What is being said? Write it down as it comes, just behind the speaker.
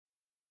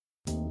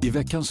I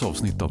veckans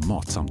avsnitt av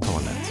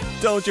Matsamtalet.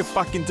 Don't you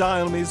fucking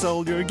die on me,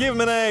 soldier. Give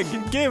me an egg.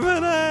 Give me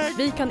an egg.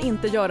 Vi kan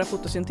inte göra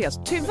fotosyntes.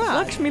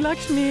 Tyvärr.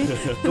 Lakshmi.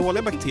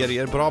 Dåliga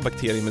bakterier, bra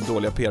bakterier med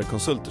dåliga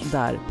PR-konsulter.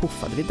 Där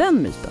puffade vi den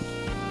myten.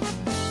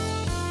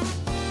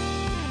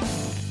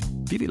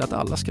 Vi vill att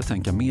alla ska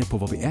tänka mer på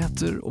vad vi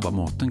äter och var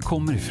maten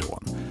kommer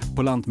ifrån.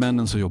 På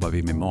Lantmännen så jobbar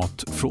vi med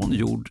mat från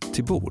jord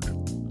till bord.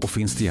 Och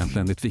finns det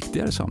egentligen ett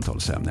viktigare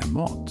samtalsämne än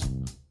mat?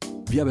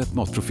 Vi har bett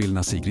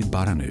matprofilerna Sigrid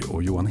Barany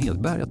och Johan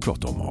Hedberg att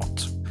prata om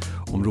mat.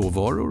 Om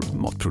råvaror,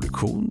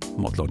 matproduktion,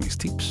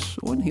 matlagningstips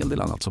och en hel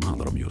del annat som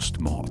handlar om just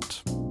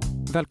mat.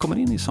 Välkommen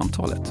in i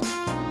samtalet.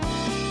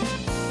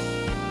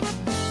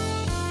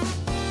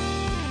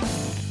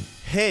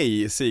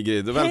 Hej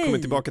Sigrid och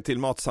välkommen tillbaka till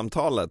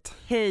Matsamtalet.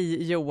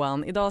 Hej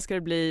Johan, idag ska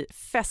det bli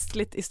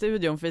festligt i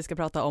studion för vi ska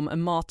prata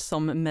om mat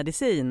som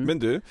medicin. Men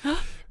du,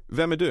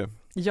 vem är du?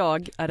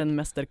 Jag är en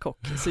mästerkock,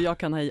 så jag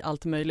kan ha i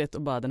allt möjligt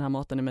och bara den här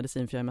maten är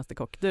medicin för jag är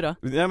mästerkock. Du då?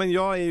 Ja, men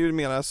jag är ju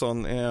mera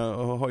sån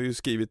och har ju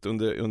skrivit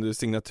under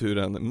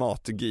signaturen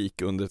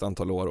Matgeek under ett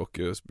antal år och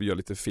gör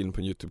lite film på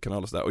en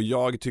YouTube-kanal och sådär. Och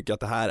jag tycker att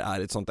det här är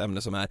ett sånt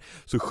ämne som är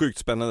så sjukt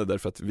spännande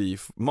därför att vi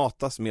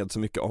matas med så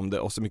mycket om det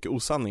och så mycket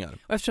osanningar.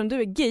 Och eftersom du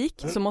är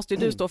geek så måste ju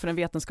du stå för den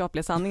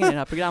vetenskapliga sanningen i det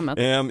här programmet.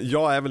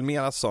 Jag är väl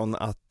mera sån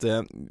att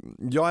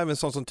jag är väl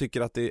sån som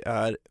tycker att det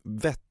är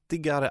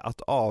vettigare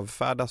att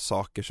avfärda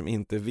saker som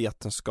inte är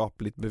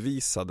vetenskapligt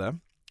bevisade.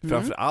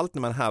 Framförallt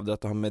när man hävdar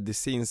att det har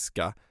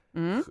medicinska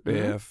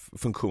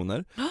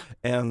funktioner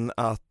än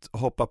att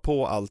hoppa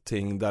på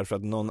allting därför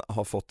att någon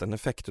har fått en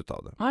effekt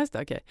utav det. Ja, just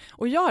det, okej.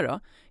 Och jag då?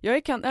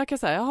 Jag kan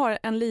säga, jag har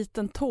en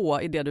liten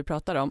tå i det du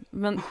pratar om,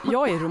 men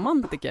jag är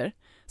romantiker.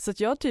 Så att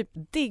jag typ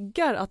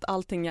diggar att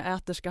allting jag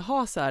äter ska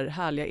ha så här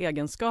härliga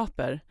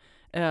egenskaper.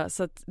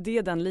 Så att det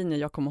är den linjen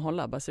jag kommer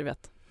hålla, bara så du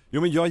vet.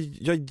 Jo, men jag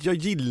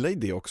gillar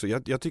det också.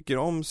 Jag tycker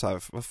om så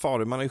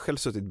här, man har ju själv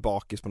suttit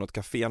bakis på något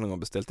café någon gång och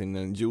beställt in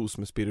en juice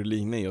med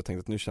spirulina i och tänkt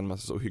att nu känner man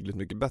sig så hyggligt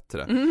mycket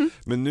bättre.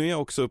 Men nu är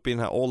jag också uppe i den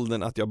här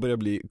åldern att jag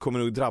kommer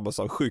nog drabbas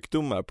av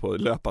sjukdomar på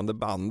löpande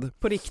band.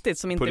 På riktigt,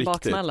 som inte är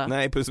baksmälla?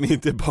 Nej, som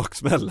inte är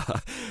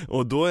baksmälla.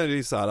 Och då är det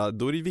ju så här,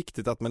 då är det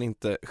viktigt att man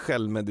inte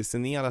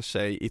självmedicinerar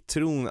sig i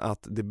tron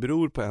att det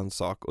beror på en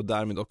sak och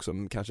därmed också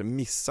kanske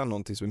missar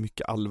någonting som är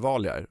mycket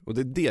allvarligare. Och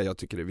det är det jag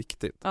tycker är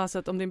viktigt. Alltså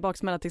att om din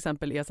baksmälla till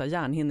exempel är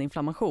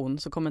hjärnhinneinflammation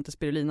så kommer inte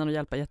spirulinan att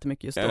hjälpa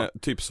jättemycket just då.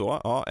 Typ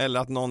så, ja. Eller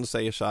att någon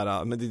säger så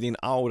här, men det är din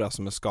aura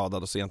som är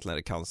skadad och så egentligen är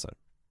det cancer.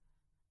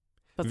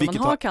 Fast om man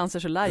har cancer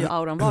så lär ju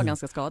auran vara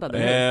ganska skadad.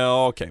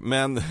 Okej,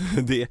 men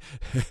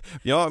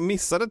jag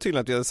missade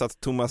tydligen att jag hade satt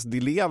Thomas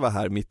Di Leva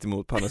här mitt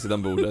emot på andra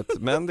sidan bordet.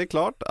 Men det är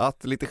klart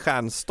att lite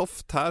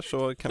stjärnstoft här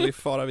så kan vi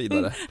fara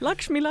vidare.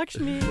 Lakshmi.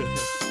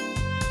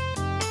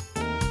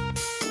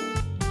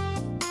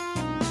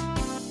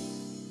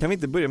 Kan vi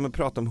inte börja med att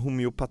prata om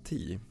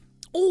homeopati?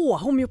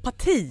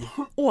 Homeopati!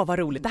 Vad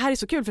roligt. Det här är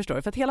så kul, förstår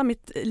du. För att hela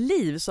mitt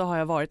liv så har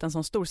jag varit en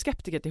sån stor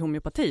skeptiker till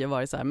homeopati och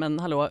varit så här, men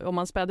hallå, om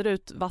man späder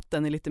ut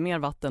vatten i lite mer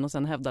vatten och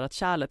sen hävdar att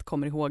kärlet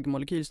kommer ihåg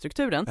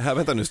molekylstrukturen.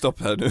 Vänta nu, stopp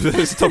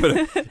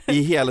här.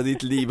 I hela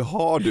ditt liv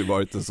har du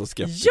varit en så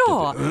skeptiker.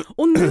 Ja,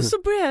 och nu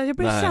så börjar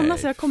jag känna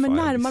så jag kommer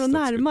närmare och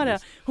närmare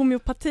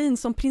homeopatin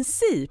som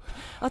princip.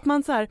 Att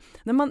man så här,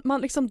 när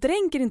man liksom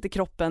dränker inte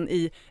kroppen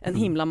i en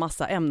himla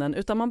massa ämnen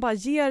utan man bara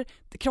ger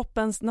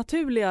kroppens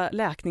naturliga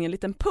läkning en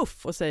liten puff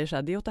och säger så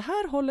här, det är åt det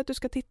här hållet du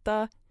ska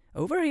titta.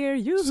 Over here,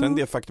 you. Sen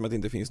det faktum att det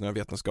inte finns några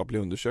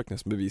vetenskapliga undersökningar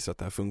som bevisar att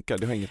det här funkar,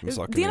 det har inget med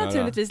saken att göra. Det är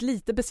naturligtvis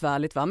lite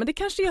besvärligt, va? Men det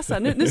kanske är så här,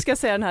 nu ska jag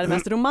säga den här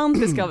mest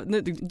romantiska,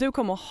 du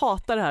kommer att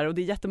hata det här och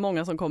det är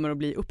jättemånga som kommer att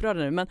bli upprörda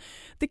nu, men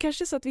det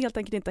kanske är så att vi helt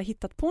enkelt inte har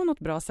hittat på något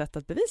bra sätt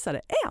att bevisa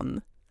det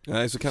än.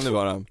 Nej, så kan det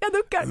vara. Jag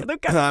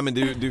duckar. Nej, men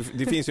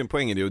det finns ju en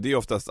poäng i det och det är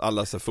oftast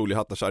alla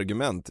foliehattars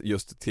argument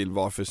just till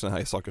varför såna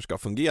här saker ska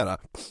fungera.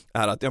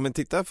 Är att, ja men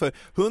titta, för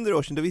 100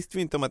 år sedan då visste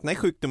vi inte om att den här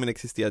sjukdomen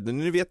existerade,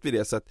 nu vet vi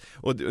det, så att,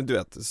 och du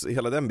vet,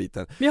 hela den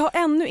biten. Men jag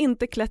har ännu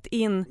inte klätt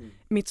in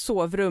mitt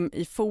sovrum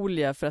i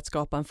folie för att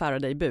skapa en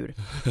Faraday-bur.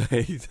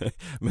 Nej,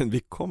 men vi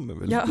kommer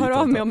väl. Jag hör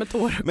av mig om ett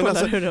år. Men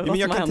alltså,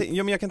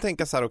 jag kan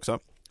tänka så här också,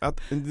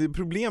 att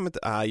problemet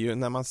är ju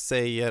när man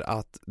säger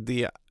att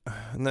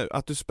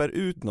att du spär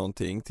ut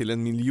någonting till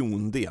en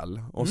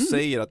miljondel och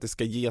säger att det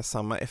ska ge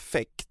samma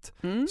effekt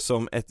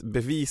som ett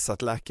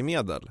bevisat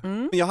läkemedel.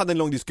 Jag hade en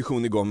lång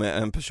diskussion igår med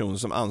en person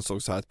som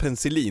ansåg så här att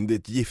penicillin, det är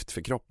ett gift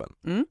för kroppen.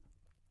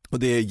 Och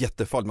det är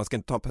jättefarligt, man ska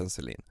inte ta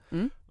penicillin.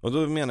 Och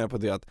då menar jag på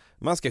det att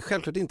man ska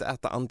självklart inte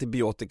äta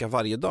antibiotika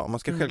varje dag. Man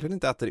ska självklart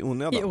inte äta det i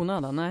onödan. I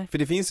onödan, nej. För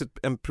det finns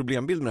en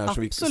problembild med det här.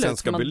 Absolut, som vi sen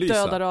ska man belysa.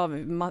 Dödar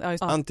av,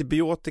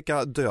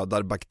 Antibiotika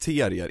dödar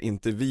bakterier,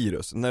 inte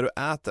virus. När du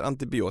äter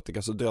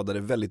antibiotika så dödar det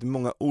väldigt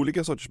många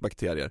olika sorters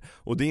bakterier.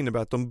 Och det innebär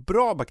att de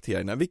bra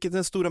bakterierna, vilket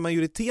den stora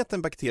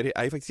majoriteten bakterier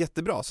är faktiskt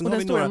jättebra. Sen och har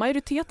den vi stora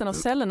majoriteten av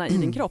cellerna i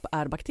din kropp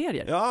är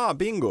bakterier. Ja,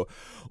 bingo.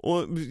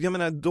 Och jag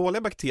menar,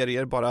 dåliga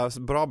bakterier, bara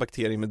bra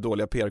bakterier med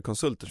dåliga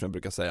PR-konsulter som jag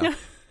brukar säga.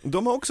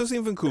 De har också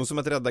sin funktion som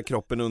att rädda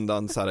kroppen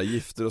undan så här,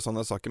 gifter och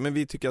sådana saker, men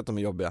vi tycker att de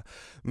är jobbiga.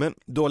 Men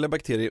dåliga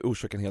bakterier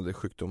orsakar en hel del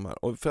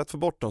sjukdomar, och för att få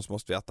bort dem så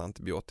måste vi äta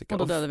antibiotika. Och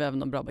då dödar vi även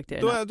de bra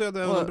bakterierna.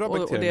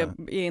 Och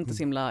det är inte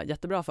så himla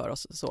jättebra för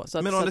oss.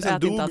 Så men sen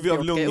dog vi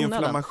av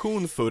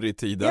lunginflammation förr i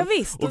tiden. Ja,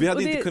 visst, och vi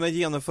hade inte kunnat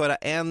genomföra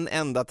en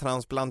enda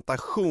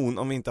transplantation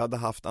om vi inte hade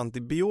haft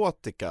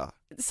antibiotika.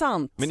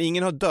 Sant. Men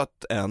ingen har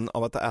dött än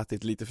av att ha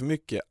ätit lite för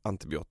mycket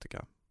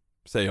antibiotika,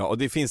 säger jag. Och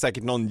det finns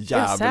säkert någon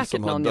jävel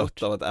som har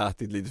dött av att ha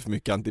ätit lite för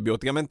mycket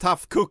antibiotika. Men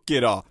tough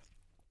cookie då!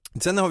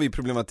 Sen har vi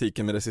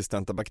problematiken med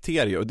resistenta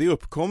bakterier, och det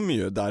uppkommer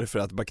ju därför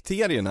att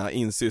bakterierna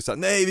inser så att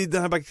nej,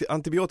 den här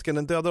antibiotikan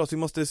den dödar oss, vi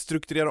måste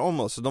strukturera om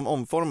oss, så de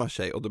omformar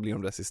sig och då blir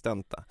de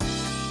resistenta.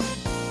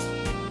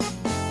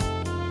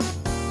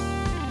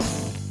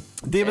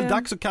 Det är väl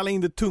dags att kalla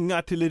in det tunga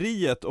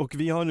artilleriet, och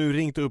vi har nu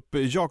ringt upp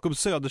Jakob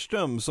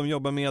Söderström som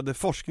jobbar med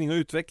forskning och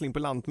utveckling på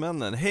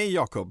Lantmännen. Hej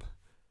Jakob!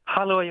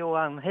 Hallå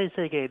Johan, hej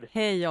Sigrid!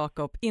 Hej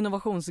Jakob,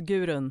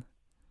 innovationsgurun.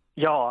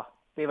 Ja,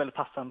 det är väl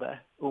passande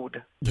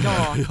ord.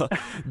 Ja.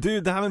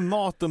 Du, det här med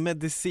mat och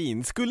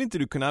medicin, skulle inte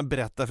du kunna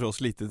berätta för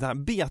oss lite? Det här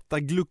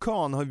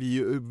beta-glukan har vi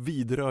ju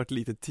vidrört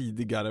lite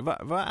tidigare.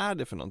 Vad är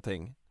det för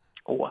någonting?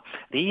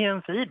 Det är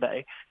en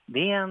fiber.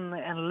 Det är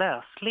en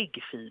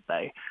löslig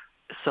fiber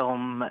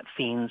som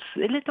finns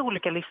i lite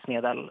olika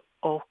livsmedel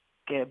och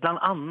bland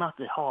annat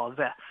i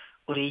havet.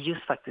 Och det är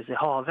just faktiskt i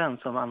haven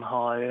som man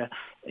har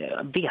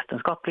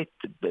vetenskapligt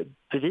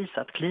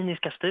bevisat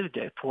kliniska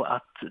studier på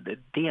att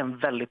det är en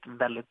väldigt,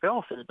 väldigt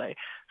bra fiber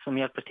som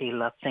hjälper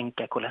till att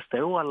sänka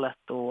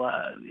kolesterolet, och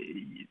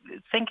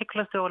sänka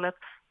kolesterolet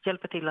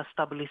hjälper till att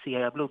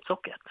stabilisera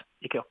blodsockret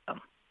i kroppen.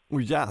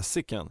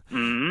 Jäsiken.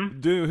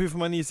 Du, hur får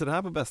man i sig det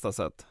här på bästa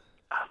sätt?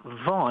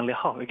 Vanlig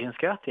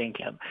havregrynsgröt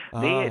egentligen.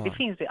 Det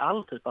finns i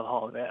all typ av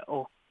havre,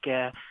 och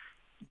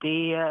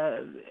det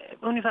är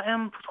ungefär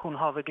en portion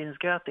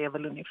havregrynsgröt är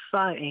väl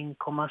ungefär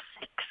 1,6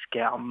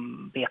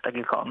 gram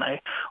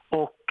betaglukaner,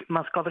 och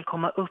man ska väl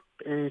komma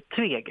upp i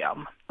 3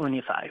 gram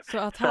ungefär. Så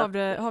att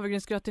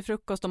havregrynsgröt till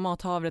frukost och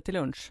mathavre till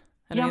lunch?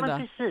 Eller middag?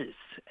 Men precis.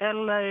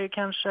 Eller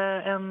kanske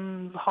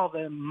en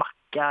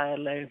havremacka,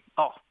 eller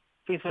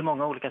det finns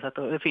många olika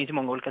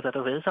sätt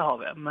att visa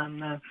havre,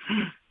 men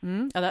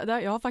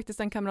jag har faktiskt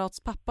en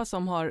kamrats pappa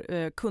som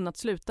har kunnat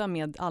sluta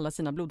med alla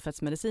sina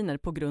blodfettsmediciner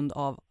på grund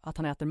av att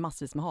han äter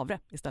massvis med havre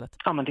istället.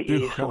 Ja, men det är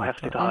så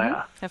häftigt att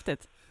höra.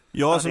 Häftigt.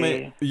 Jag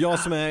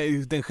som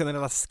är den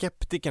generella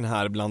skeptiken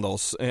här bland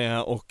oss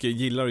och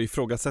gillar att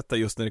ifrågasätta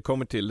just när det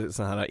kommer till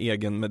sån här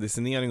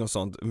egenmedicinering och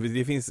sånt.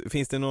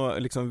 Finns det några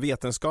liksom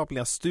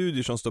vetenskapliga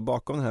studier som står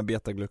bakom det här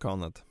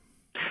betaglukanet?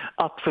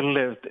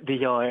 Absolut, det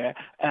gör det.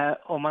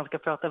 Om man ska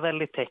prata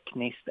väldigt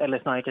tekniskt, eller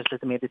snarare kanske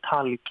lite mer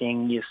detalj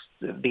kring just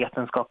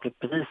vetenskapligt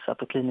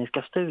bevisat och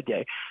kliniska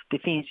studier. Det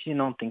finns ju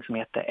någonting som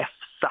heter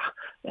EFSA,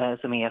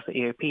 som är alltså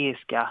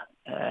europeiska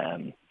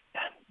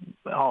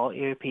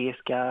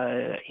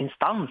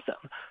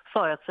instansen,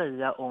 för att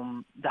säga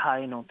om det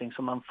här är någonting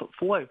som man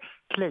får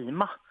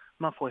claima.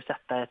 Man får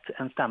sätta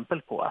en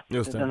stämpel på att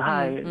den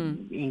här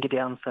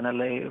ingrediensen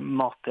eller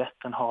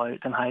maträtten har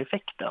den här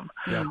effekten.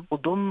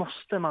 Och då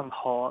måste man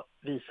ha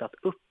visat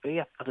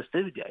upprepade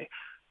studier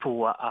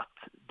på att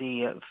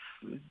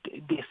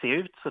det ser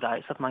ut så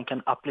där, så att man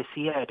kan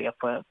applicera det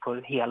på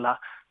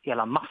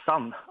hela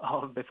massan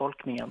av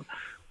befolkningen.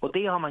 Och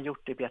det har man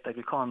gjort i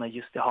betaglukaner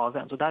just i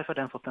haven. Så därför har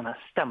den fått den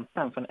här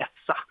stämpeln från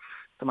EFSA,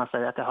 där man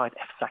säger att det har ett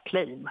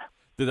EFSA-claim.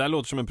 Det där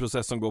låter som en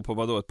process som går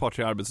på ett par,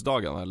 3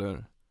 arbetsdagar, eller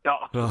hur?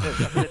 Ja, det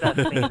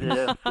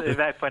där vi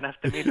iväg på en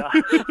eftermiddag.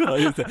 Ja,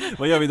 just det.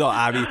 Vad gör vi idag?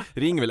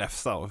 Vi ringer väl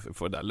EFSA och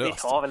får det där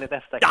löst. Vi har väl ett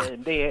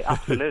EFSA-claim, det är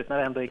absolut när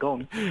det ändå är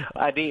igång.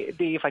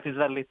 Det är faktiskt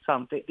väldigt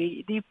sant.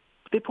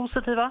 Det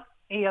positiva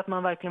är att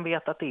man verkligen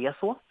vet att det är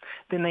så.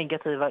 Det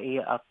negativa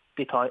är att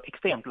det tar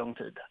extremt lång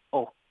tid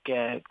och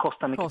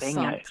kostar mycket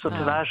pengar. Så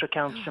tyvärr så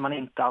kanske man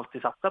inte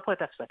alltid satsar på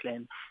ett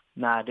EFSA-claim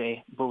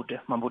när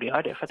man borde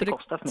göra det, för att det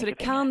kostar för mycket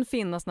pengar. Så det kan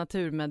finnas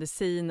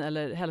naturmedicin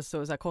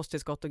eller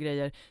kosttillskott och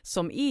grejer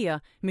som är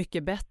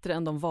mycket bättre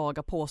än de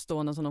vaga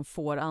påståenden som de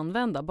får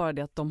använda. Bara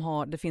det att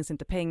det finns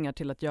inte pengar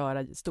till att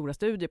göra stora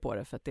studier på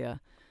det, för att det är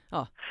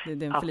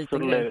en för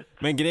liten grej.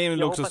 Men grejen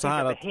är också så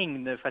här att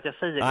häng nu för att jag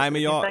säger det.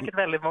 Det är säkert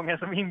väldigt många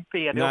som inte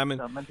är det.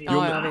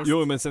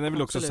 Men sen är det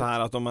väl också så här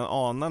att om man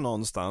anar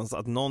någonstans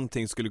att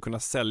någonting skulle kunna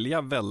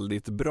sälja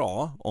väldigt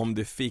bra om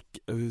det fick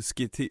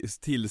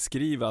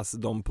tillskrivas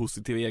de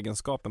positiva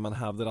egenskaper man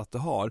hävdar att det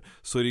har,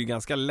 så är det ju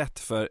ganska lätt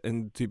för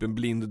en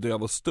blind,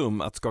 döv och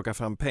stum att skaka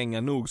fram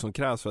pengar nog som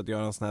krävs för att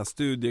göra en sån här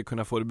studie,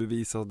 kunna få det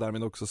bevisat och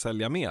därmed också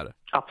sälja mer.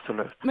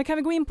 Absolut. Men kan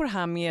vi gå in på det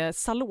här med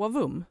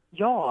Salovum?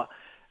 Ja,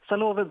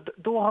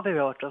 då har vi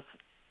rört oss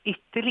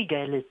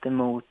ytterligare lite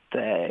mot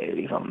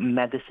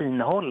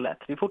medicinhållet.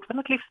 Vi är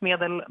fortfarande ett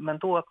livsmedel, men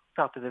då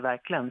pratar vi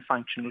verkligen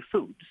functional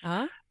foods.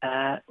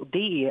 Och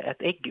det är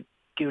ett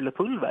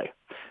ägggulepulver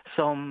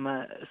som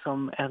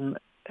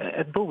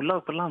ett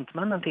bolag på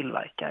Lantmännen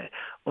tillverkar.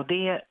 Och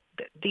det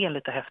är en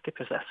lite häftig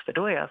process, för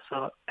då är det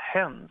alltså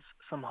höns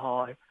som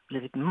har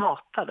blivit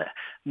matade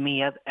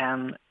med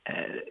en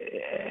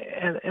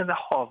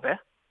havre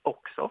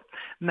också,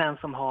 men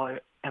som har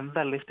en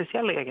väldigt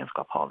speciell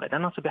egenskap har vi.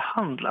 Den har alltså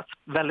behandlats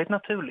väldigt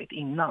naturligt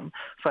innan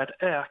för att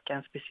öka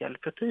en speciell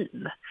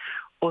protein.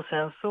 Och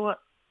sen så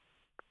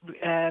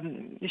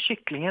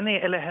kycklingen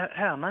eller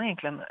hönan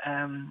egentligen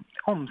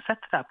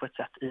omsätter det här på ett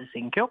sätt i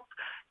sin kropp.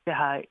 Det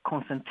här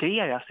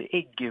koncentreras i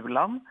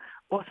äggulan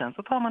och sen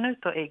så tar man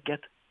ut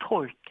ägget,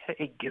 torkar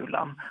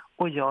äggulan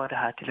och gör det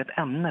här till ett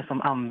ämne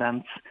som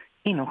används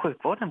inom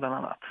sjukvården bland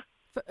annat.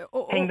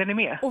 Hängde ni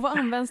med? Och vad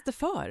används det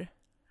för?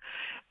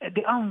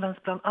 Det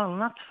används bland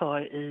annat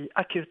för i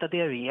akuta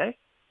diarréer.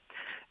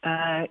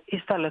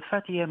 Istället för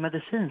att ge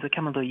medicin så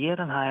kan man då ge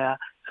den här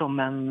som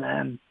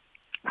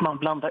man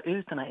blandar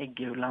ut den här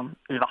äggulan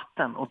i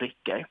vatten och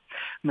dricker.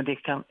 Men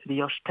det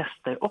görs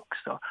tester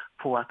också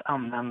på att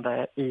använda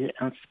det i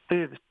en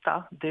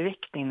spruta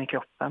direkt in i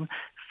kroppen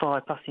för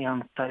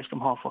patienter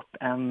som har fått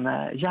en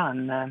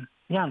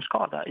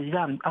hjärnskada,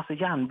 alltså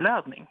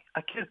hjärnblödning,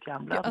 akut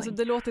hjärnblödning. Ja, alltså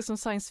det låter som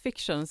science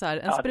fiction, så här.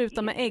 En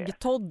spruta med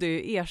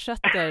äggtoddy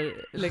ersätter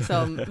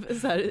liksom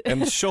så här. En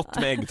shot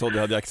med äggtoddy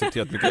hade jag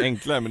accepterat mycket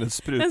enklare, men en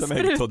spruta med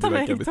äggtoddy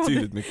verkar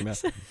betydligt mycket mer.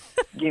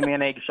 Give me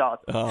an egg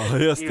shot. Ja,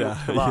 just det.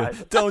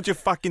 Don't you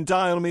fucking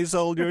die on me,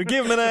 soldier.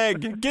 Give me an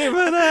egg. Give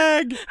me an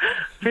egg.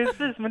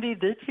 Precis, men det är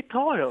dit vi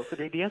tar oss, och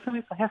det är det som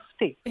är så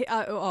häftigt.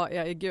 Ja,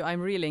 gud,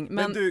 I'm reeling.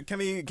 Men du, kan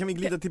vi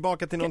glida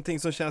tillbaka till någonting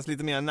som känns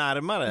lite mer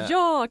närmare?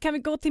 Ja, kan vi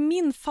gå till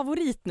min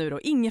favorit nu då,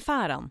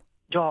 ingefäran?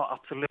 Ja,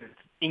 absolut.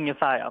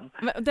 Ingefäran.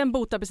 Den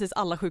botar precis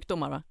alla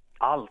sjukdomar, va?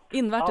 Allt.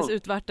 Invärtes,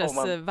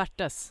 utvärtes,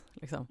 värtes.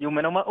 Liksom. Jo,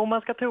 men om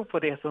man ska tro på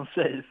det som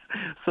sägs,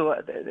 så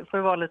för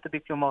att vara lite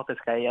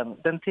diplomatisk här igen,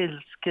 den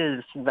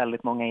tillskrivs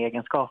väldigt många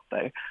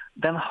egenskaper.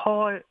 Den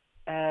har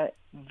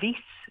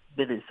viss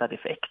bevisad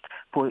effekt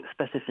på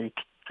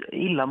specifikt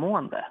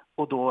illamående,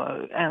 och då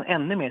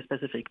ännu mer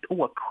specifikt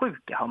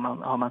åksjuka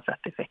har man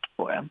sett effekt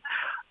på den.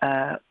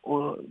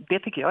 Och det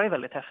tycker jag är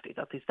väldigt häftigt,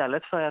 att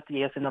istället för att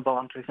ge sina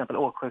barn till exempel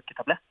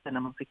åksjuketabletter när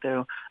man sitter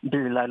och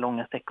bilar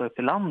långa sträckor upp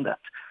i landet,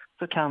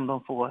 så kan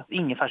de få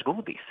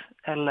ingefärsgodis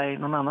eller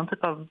någon annan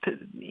typ av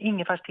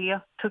ingefärste,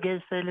 tugga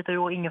i sig lite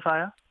rå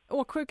ingefära.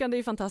 Åksjukan, det är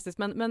ju fantastiskt,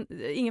 men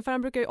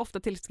ingefäran brukar ju ofta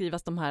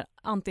tillskrivas de här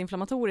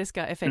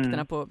antiinflammatoriska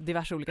effekterna på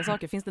diverse olika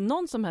saker. Finns det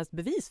någon som helst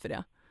bevis för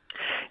det?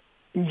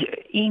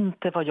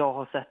 Inte vad jag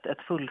har sett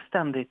ett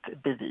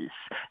fullständigt bevis.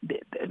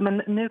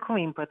 Men nu kommer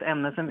vi in på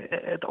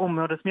ett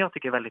område som jag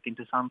tycker är väldigt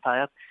intressant här.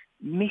 Att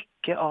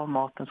mycket av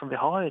maten som vi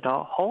har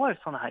idag har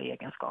sådana här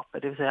egenskaper.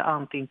 Det vill säga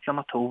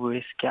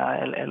antiinflammatoriska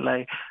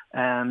eller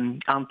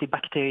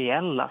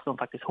antibakteriella, som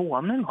faktiskt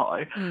honung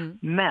har.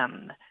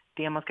 Men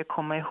det man ska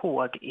komma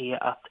ihåg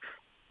är att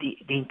det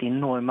är inte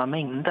enorma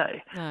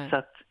mängder. Nej. Så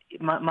att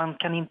man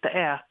kan inte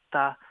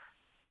äta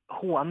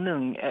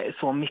honung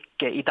så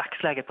mycket i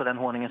dagsläget på den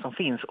honungen som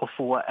finns och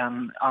få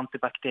en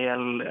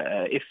antibakteriell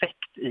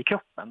effekt i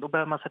kroppen. Då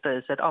behöver man sätta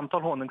i sig ett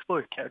antal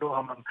honungsburkar. Då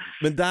har man...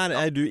 Men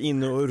där är du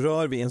inne och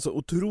rör vid en så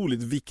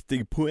otroligt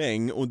viktig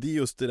poäng, och det är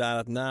just det där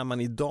att när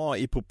man idag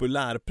i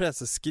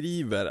populärpress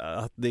skriver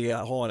att det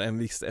har en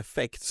viss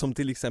effekt, som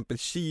till exempel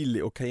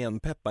chili och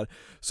cayennepeppar,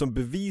 som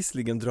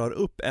bevisligen drar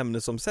upp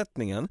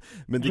ämnesomsättningen,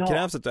 men det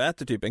krävs att du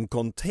äter typ en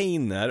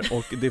container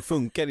och det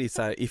funkar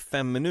i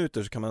 5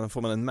 minuter, så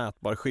får man en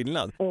mätbar skillnad.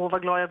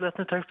 Vad glad jag blir att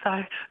ni tar upp det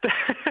här.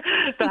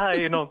 Det här är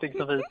ju någonting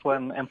som vi på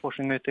en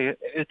forskning och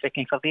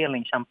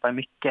utvecklingsavdelning kämpar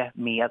mycket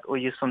med. Och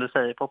just som du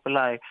säger,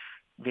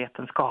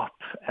 populärvetenskap,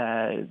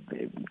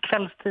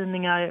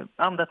 kvällstidningar,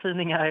 andra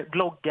tidningar,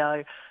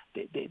 bloggar.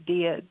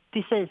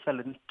 Det sägs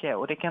väldigt mycket.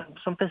 Och det kan,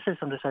 precis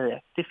som du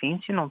säger, det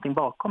finns ju någonting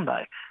bakom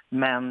där.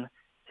 Men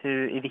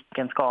i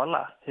vilken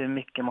skala, hur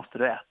mycket måste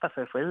du äta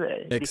för att få i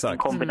dig? Vilken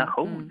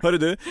kombination. Hörru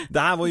du, det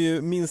här var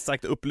ju minst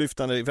sagt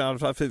upplyftande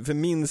för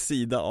min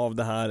sida av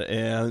det här.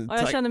 Ja,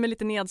 jag känner mig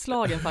lite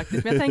nedslagen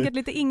faktiskt, men jag tänker att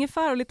lite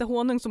ingefär och lite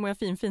honung så mår jag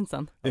fint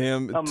sen. Ja,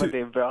 men det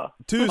är bra.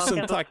 Tusen man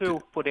kan tack. tro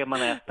på det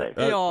man äter.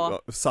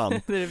 Ja,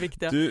 sant. Det är det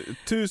viktiga.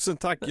 Tusen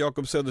tack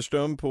Jakob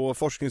Söderström på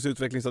forsknings- och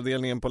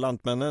utvecklingsavdelningen på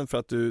Lantmännen för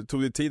att du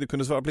tog dig tid och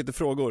kunde svara på lite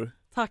frågor.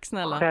 Tack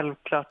snälla.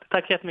 Självklart.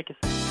 Tack så jättemycket.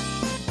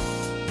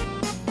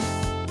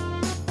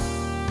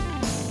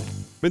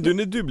 Men du,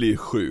 när du blir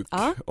sjuk,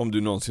 om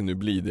du någonsin nu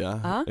blir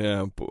det,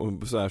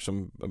 så här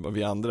som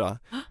vi andra,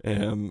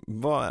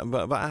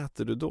 vad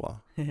äter du då?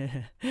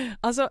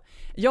 Alltså,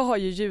 jag har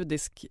ju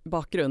judisk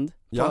bakgrund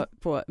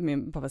på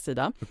min pappas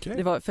sida. Okay.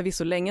 Det var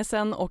förvisso länge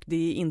sedan och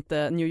det är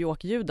inte New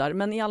York-judar,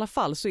 men i alla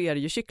fall så är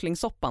det ju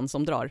kycklingsoppan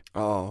som drar.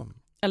 Ja.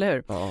 Eller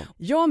hur? Ja.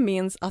 Jag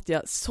minns att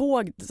jag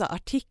såg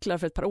artiklar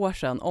för ett par år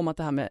sedan om att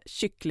det här med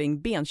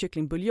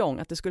kycklingbuljong,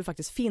 att det skulle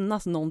faktiskt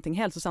finnas någonting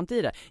hälsosamt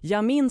i det.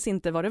 Jag minns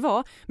inte vad det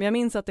var, men jag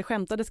minns att det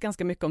skämtades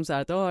ganska mycket om så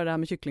här, att det här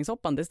med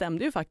kycklingsoppan, det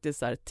stämde ju faktiskt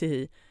så här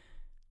till.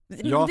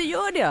 Ja. Det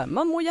gör det,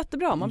 man mår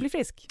jättebra, man blir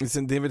frisk.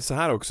 Det är väl så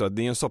här också,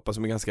 det är en soppa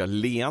som är ganska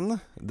len,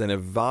 den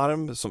är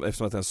varm, eftersom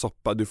att det är en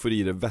soppa, du får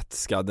i dig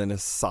vätska, den är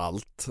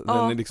salt,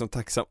 den är liksom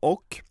tacksam,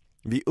 och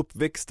Vi är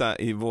uppväxta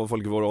i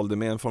folk i vår ålder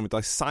med en form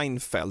av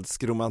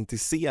Seinfeldsk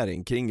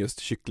romantisering kring just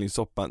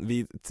kycklingsoppan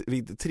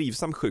vid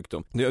trivsam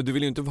sjukdom. Du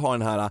vill ju inte ha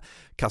den här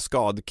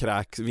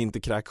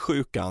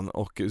vinterkräksjukan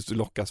och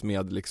lockas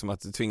med liksom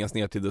att tvingas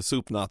ner till the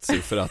soup nazi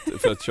för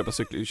att köpa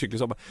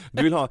kycklingsoppa.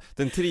 Du vill ha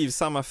den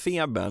trivsamma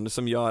febern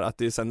som gör att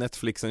det är så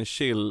Netflix and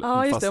chill.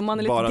 Ja, just det, och man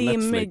är lite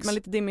dimmig, Netflix. man är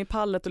lite dimmig i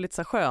pallet och lite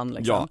så skön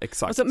liksom. Ja,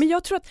 exakt. Alltså,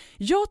 men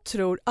jag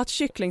tror att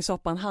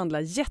kycklingsoppan handlar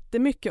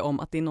jättemycket om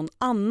att det är någon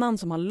annan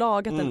som har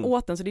lagat den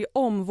åt den, så det är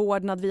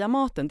omvårdnad via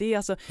maten. Det är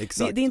alltså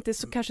det är inte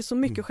kanske så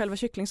mycket själva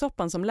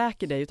kycklingsoppan som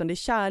läker dig, utan det är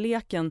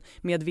kärleken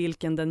med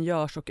vilken den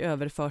görs och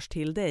överförs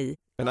till dig.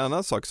 En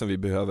annan sak som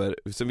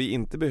vi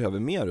inte behöver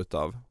mer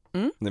utav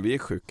när vi är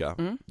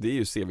sjuka, det är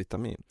ju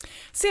C-vitamin.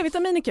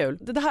 C-vitamin är kul.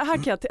 Det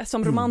här kan jag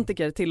som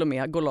romantiker till och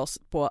med gå loss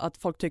på, att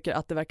folk tycker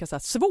att det verkar så här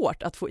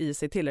svårt att få i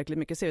sig tillräckligt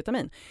mycket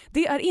C-vitamin.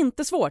 Det är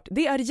inte svårt,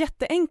 det är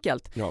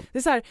jätteenkelt. Ja. Det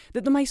är så här,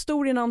 de här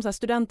historierna om så här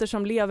studenter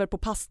som lever på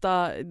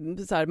pasta,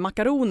 så här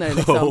makaroner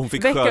liksom,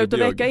 vecka ut och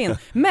vecka in.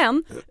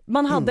 Men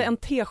man hade en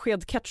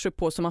tesked ketchup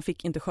på, så man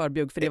fick inte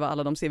skörbjugg, för det var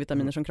alla de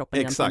C-vitaminer som kroppen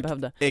egentligen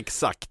behövde.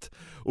 Exakt.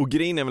 Och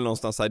grejen är väl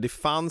någonstans så här, det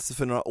fanns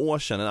för några år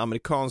sedan en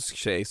amerikansk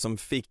tjej som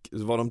fick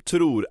vad de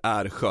tror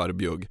är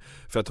skörbjugg,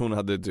 för att hon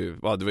hade du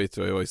vet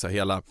jag var ju så här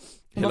hela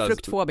hon var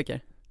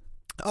fruktfobiker.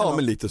 Ja,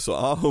 men lite så.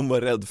 Ja, hon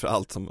var rädd för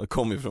allt som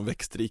kommer från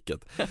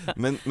växtriket.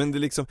 Men det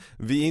liksom,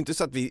 vi är inte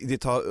så att det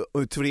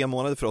tar 3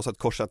 månader för oss att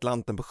korsa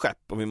Atlanten på skepp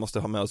och vi måste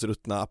ha med oss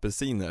ruttna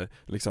apelsiner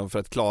liksom för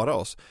att klara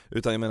oss.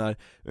 Utan jag menar,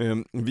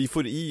 vi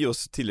får i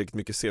oss tillräckligt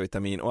mycket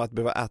C-vitamin, och att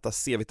behöva äta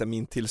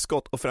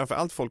C-vitamintillskott, och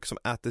framförallt folk som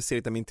äter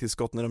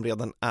C-vitamintillskott när de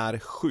redan är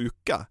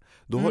sjuka,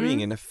 då har det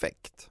ingen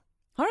effekt.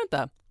 Har du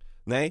inte?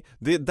 Nej,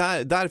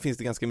 där finns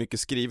det ganska mycket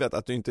skrivet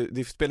att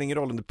det spelar ingen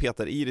roll om du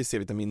petar i dig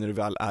C-vitamin när du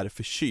väl är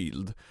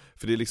förkyld,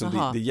 för det är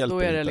liksom, det hjälper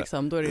då är det inte.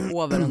 Liksom, då är det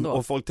over ändå.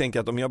 Och folk tänker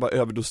att om jag bara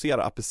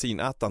överdoserar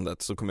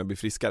apelsinätandet så kommer jag bli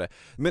friskare.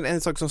 Men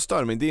en sak som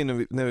stör mig, det är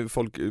när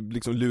folk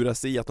liksom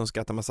luras i att de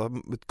ska äta massa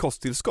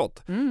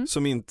kosttillskott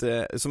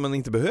som man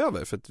inte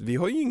behöver, för att vi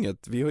har ju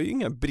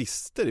inga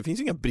brister. Det finns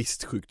ju inga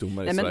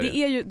bristsjukdomar i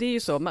Sverige. Men det är ju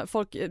så.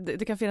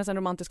 Det kan finnas en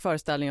romantisk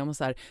föreställning om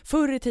så här: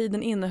 förr i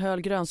tiden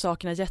innehöll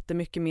grönsakerna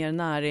jättemycket mer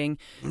näring,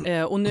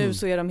 och nu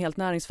så är de helt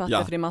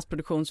näringsfattiga för det är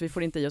massproduktion, så vi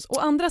får inte i oss. Å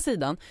andra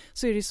sidan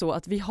så är det så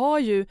att vi har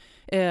ju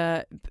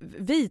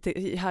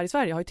här i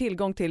Sverige har ju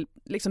tillgång till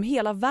liksom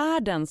hela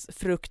världens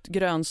frukt,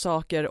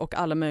 grönsaker och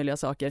alla möjliga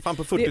saker. Fan,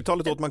 på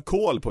 40-talet åt man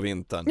kål på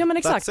vintern. Ja, men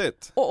exakt. That's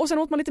it. Och sen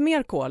åt man lite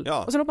mer kål.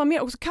 Ja. Och sen åt man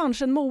mer, och så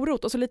kanske en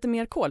morot och så lite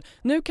mer kål.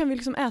 Nu kan vi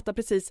liksom äta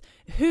precis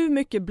hur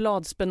mycket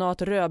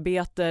bladspenat,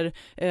 rödbetor,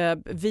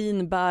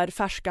 vinbär,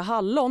 färska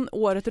hallon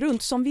året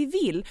runt som vi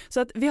vill. Så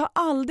att vi har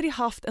aldrig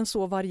haft en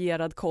så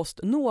varierad kost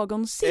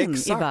någonsin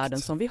i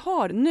världen som vi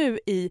har nu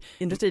i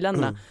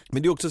industriländerna.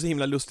 Men det är också så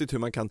himla lustigt hur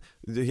man kan,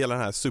 hela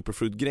den här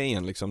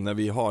superfruit-grejen liksom, när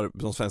vi har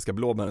de svenska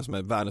blåbären som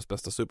är världens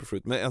bästa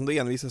superfruit, men ändå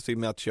envisas vi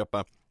med att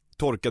köpa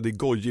torkade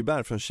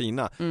gojibär från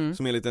Kina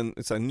som enligt en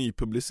så här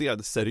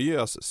nypublicerad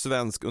seriös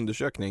svensk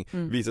undersökning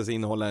visar sig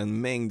innehålla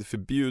en mängd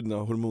förbjudna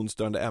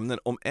hormonstörande ämnen,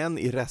 om än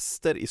i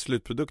rester i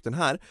slutprodukten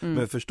här.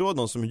 Men förstå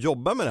de som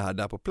jobbar med det här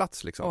där på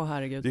plats liksom.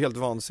 Herregud. Det är helt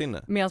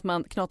vansinne.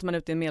 Medan knatar man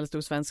ut i en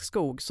medelstor svensk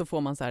skog så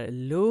får man så här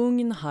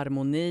lugn,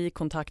 harmoni,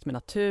 kontakt med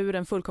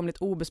naturen, fullkomligt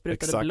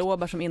obesprutade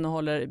blåbär som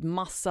innehåller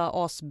massa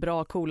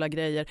asbra, coola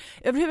grejer.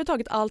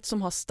 Överhuvudtaget allt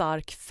som har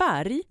stark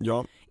färg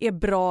är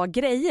bra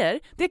grejer.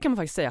 Det kan man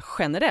faktiskt säga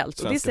generellt.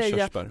 Och det säger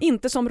jag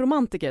inte som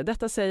romantiker.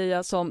 Detta säger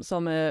jag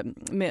som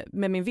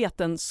med min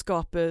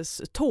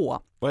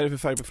vetenskapstå. Vad är det för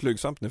färg på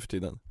flugsvamp nu för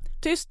tiden?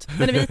 Tyst,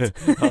 den är vit.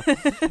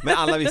 Men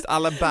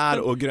alla bär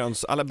och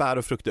alla bär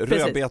och frukter.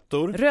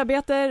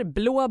 Rödbetor,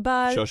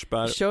 blåbär,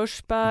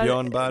 körsbär,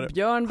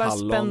 björnbär,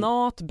 hallon,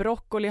 spenat,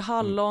 broccoli,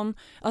 hallon.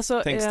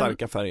 Alltså, tänk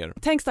starka färger.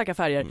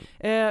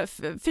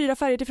 4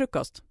 färger till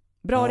frukost.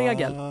 Bra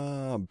regel.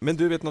 Men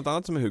du vet något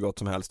annat som är hur gott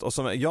som helst och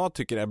som jag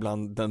tycker är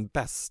bland den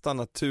bästa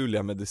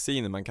naturliga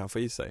medicinen man kan få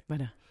i sig. Vad är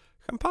det?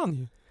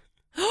 Champagne.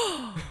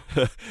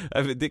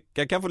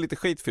 Jag kan få lite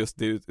skit för just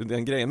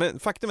den grejen. Men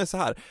faktum är så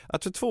här,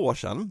 att för 2 år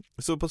sedan,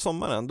 så på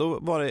sommaren, då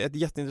var det ett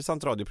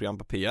jätteintressant radioprogram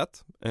på P1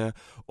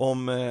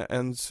 om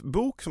en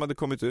bok som hade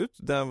kommit ut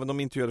där de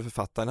intervjuade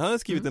författaren. Han hade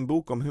skrivit en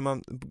bok om hur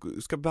man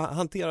ska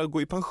hantera och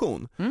gå i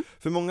pension.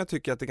 För många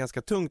tycker att det är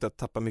ganska tungt att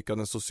tappa mycket av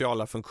den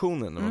sociala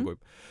funktionen när man går i.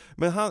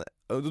 Men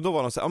då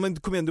var de så här: men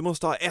kom igen, du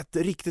måste ha ett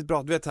riktigt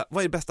bra, du vet, vad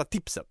är det bästa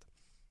tipset?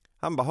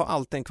 Han bara, har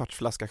alltid en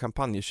kvartsflaska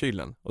champagne i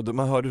kylen. Och då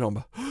man hörde dem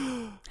bara,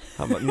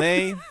 han bara,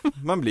 nej,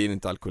 man blir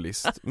inte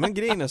alkoholist. Men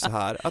grejen är så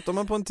här, att om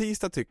man på en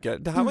tisdag tycker,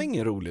 det här var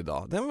ingen rolig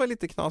dag, den var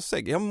lite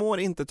knasig, jag mår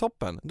inte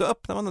toppen, då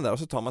öppnar man den där och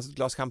så tar man ett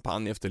glas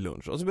champagne efter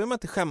lunch och så behöver man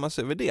inte skämmas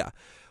över det.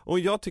 Och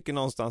jag tycker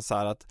någonstans så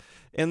här att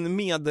en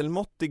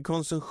medelmåttig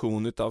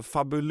konsumtion utav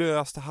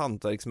fabulöst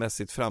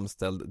hantverksmässigt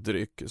framställd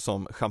dryck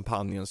som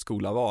champagnen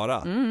skola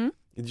vara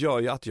gör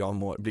ju att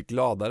jag blir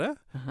gladare,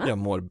 jag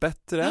mår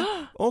bättre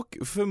och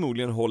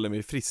förmodligen håller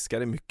mig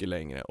friskare mycket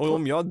längre. Och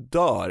om jag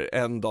dör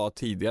en dag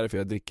tidigare för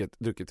jag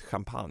har druckit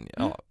champagne,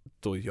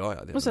 då gör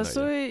jag det. Och sen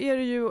så är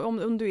det ju,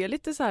 om du är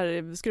lite så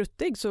här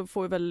skruttig så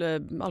får väl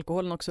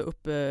alkoholen också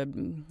upp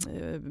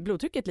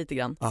blodtrycket lite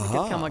grann.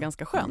 Vilket kan vara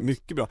ganska skönt.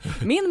 Mycket bra.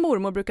 Min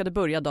mormor brukade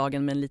börja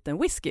dagen med en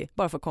liten whisky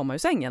bara för att komma ur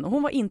sängen. Och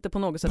hon var inte på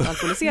något sätt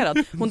alkoholiserad.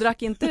 Hon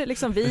drack inte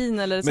liksom vin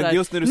eller sådär. Men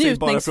just när du säger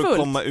bara för att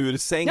komma ur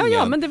sängen.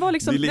 Ja, men det var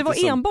liksom, det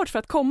var enbart för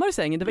att komma ur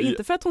sängen. Det var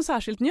inte för att hon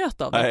särskilt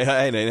njöt av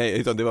det. Nej,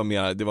 utan det var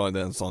mer, det var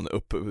en sån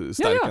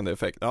uppstärkande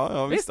effekt.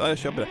 Ja, visst. Ja, jag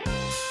köper det.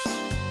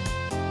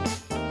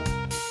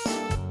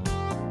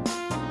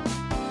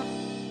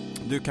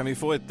 Du, kan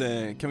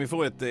vi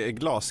få ett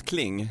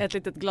glaskling? Ett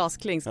litet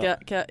glaskling.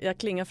 Kan jag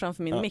klinga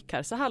framför min mick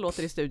här? Så här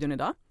låter det i studion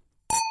idag.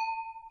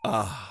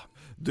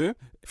 Du,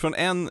 från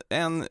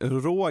en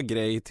rå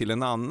grej till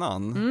en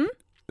annan.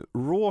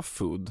 Raw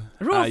food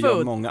är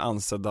ju många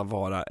ansedda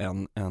vara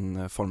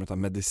en form av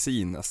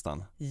medicin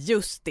nästan.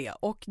 Just det,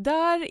 och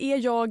där är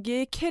jag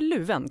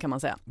kluven kan man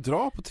säga.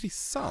 Dra på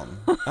trissan,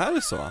 är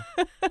det så?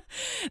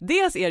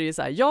 Dels är det ju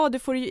så här, du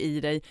får ju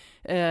i dig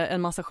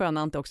en massa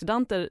sköna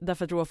antioxidanter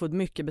därför att raw food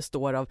mycket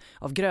består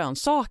av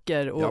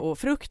grönsaker och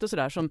frukt och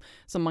sådär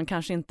som man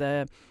kanske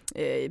inte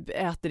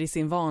äter i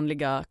sin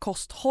vanliga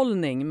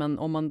kosthållning, men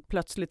om man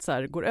plötsligt så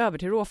här går över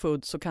till raw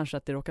food så kanske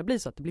att det råkar bli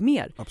så att det blir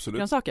mer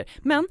grönsaker.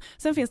 Men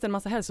sen finns det en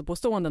massa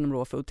hälsopåståenden om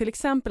raw food, till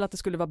exempel att det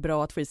skulle vara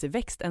bra att få i sig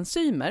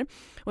växtenzymer,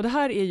 och det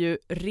här är ju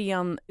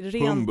ren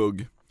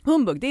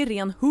humbug, det är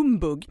ren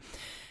humbug.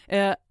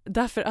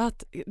 Därför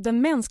att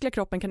den mänskliga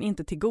kroppen kan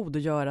inte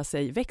tillgodogöra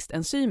sig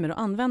växtenzymer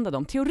och använda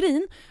dem.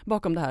 Teorin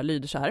bakom det här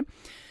lyder så här: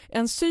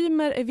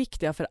 enzymer är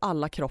viktiga för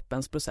alla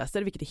kroppens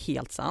processer, vilket är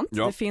helt sant.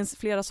 Ja. Det finns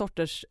flera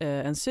sorters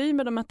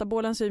enzymer, de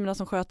metabola enzymerna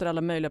som sköter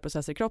alla möjliga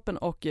processer i kroppen,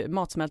 och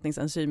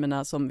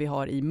matsmältningsenzymerna som vi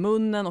har i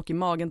munnen och i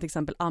magen, till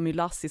exempel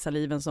amylas i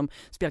saliven som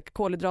spjälkar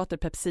kolhydrater,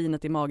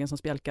 pepsinet i magen som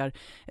spjälkar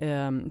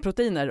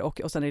proteiner,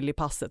 och sen är det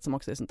lipasset som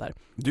också är sånt där.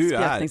 Du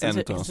är en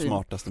av de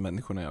smartaste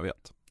människorna jag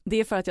vet. Det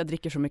är för att jag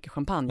dricker så mycket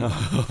champagne.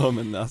 Ja,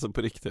 men alltså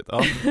på riktigt.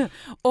 Ja.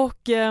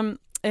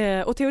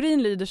 Och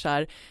teorin lyder så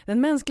här: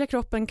 den mänskliga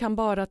kroppen kan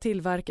bara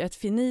tillverka ett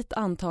finit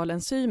antal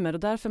enzymer, och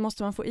därför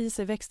måste man få i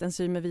sig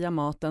växtenzymer via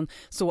maten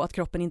så att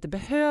kroppen inte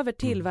behöver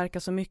tillverka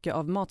så mycket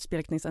av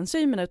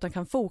matspjälkningsenzymerna utan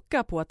kan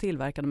foka på att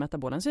tillverka de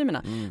metabola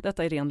enzymerna.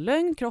 Detta är ren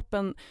lögn.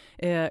 Kroppen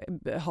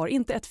har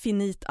inte ett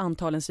finit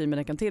antal enzymer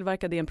den kan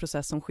tillverka. Det är en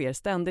process som sker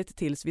ständigt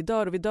tills vi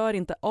dör, och vi dör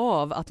inte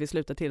av att vi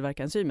slutar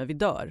tillverka enzymer. Vi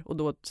dör, och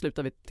då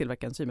slutar vi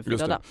tillverka enzymer för att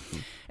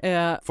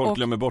döda. Folk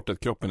glömmer bort att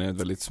kroppen är ett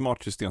väldigt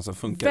smart system som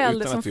funkar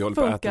utan att vi håller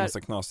på att äta en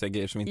massa knasiga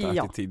grejer som vi inte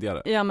ätit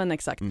tidigare. Ja, men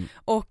exakt.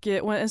 Och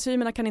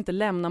enzymerna kan inte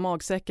lämna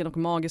magsäcken och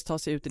magiskt ta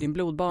sig ut i din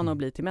blodbana och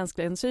bli till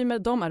mänskliga enzymer.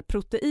 De är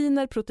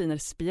proteiner. Proteiner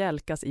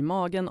spjälkas i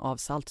magen av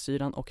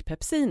saltsyran och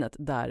pepsinet.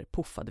 Där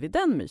puffade vi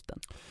den myten.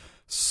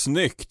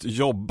 Snyggt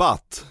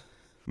jobbat!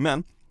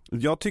 Men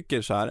jag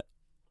tycker så här: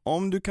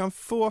 om du kan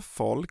få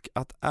folk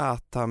att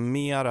äta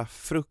mera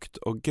frukt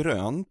och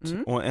grönt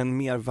och en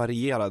mer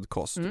varierad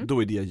kost,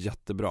 då är det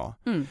jättebra.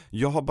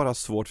 Jag har bara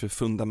svårt för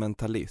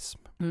fundamentalism.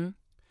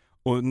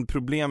 Och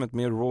problemet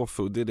med raw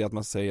food är det att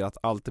man säger att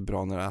allt är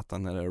bra när du äter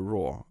när det är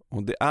raw.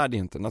 Och det är det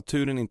inte.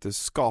 Naturen är inte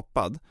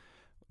skapad.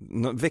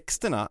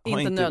 Växterna har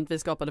inte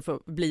nödvändigtvis skapade för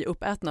att bli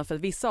uppätna, för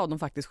att vissa av dem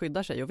faktiskt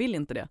skyddar sig och vill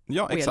inte det.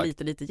 Ja, och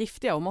är lite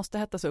giftiga och måste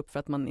hettas upp för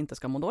att man inte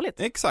ska må dåligt.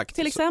 Exakt.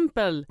 Till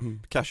exempel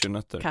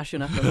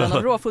cashewnötter. Den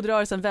av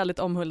rawfoodrörelsen väldigt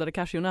omhuldade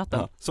cashewnöten.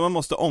 Ja, så man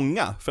måste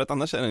ånga, för att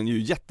annars är den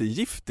ju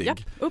jättegiftig. Ja,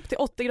 upp till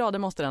 80 grader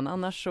måste den,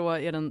 annars så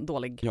är den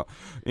dålig. Ja.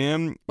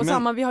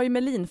 Samma, vi har ju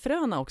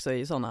melinfröna också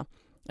i sådana.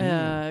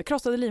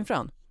 Krossade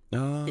linfrön.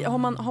 Ja.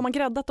 Har man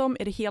gräddat dem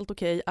är det helt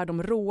okej. Är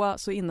de råa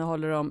så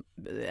innehåller de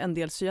en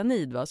del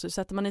cyanid, va? Så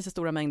sätter man i sig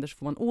stora mängder så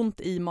får man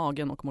ont i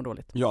magen och mår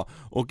dåligt. Ja,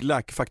 och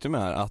läkefaktum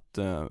är att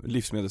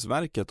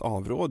Livsmedelsverket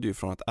avråder ju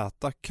från att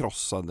äta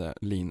krossade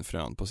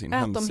linfrön på sin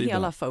hemsida. Ät dem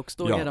hela, folks,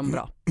 då är de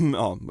bra.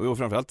 Ja, och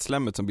framförallt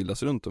slemmet som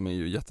bildas runt dem är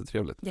ju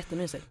jättetrevligt.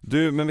 Jättemysigt.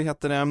 Du,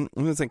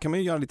 men sen kan man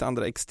ju göra lite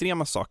andra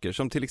extrema saker,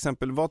 som till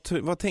exempel,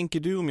 vad tänker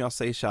du om jag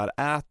säger så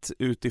här: ät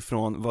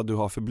utifrån vad du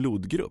har för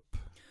blodgrupp?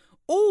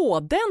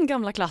 Den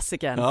gamla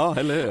klassikern. Ja,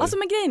 eller hur? Alltså,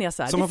 men grejen är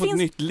så här, som har fått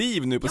nytt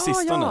liv nu på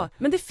sistone. Ja,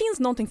 men det finns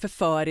någonting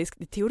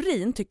förföriskt i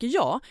teorin, tycker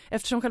jag,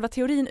 eftersom själva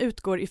teorin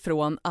utgår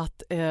ifrån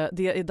att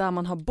det är där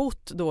man har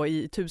bott då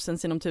i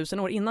 1000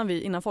 år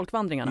innan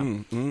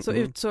folkvandringarna.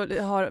 Så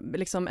har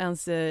liksom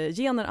ens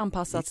gener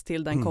anpassats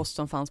till den kost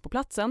som fanns på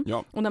platsen.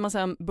 Ja. Och när man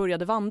sen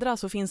började vandra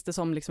så finns det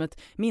som liksom ett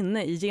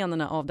minne i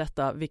generna av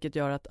detta, vilket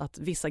gör att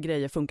vissa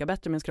grejer funkar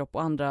bättre med ens kropp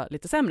och andra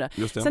lite sämre.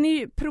 Sen är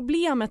ju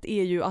problemet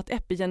att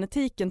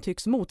epigenetiken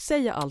tycks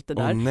motsäga allt det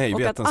där,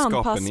 och att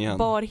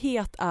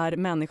anpassbarhet är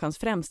människans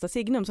främsta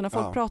signum. Så när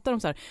folk pratar om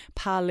så här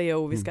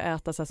paleo, vi ska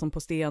äta så här som på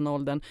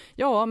stenåldern.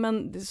 Ja,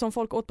 men som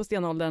folk åt på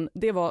stenåldern,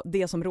 det var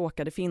det som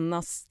råkade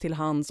finnas till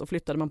hands, och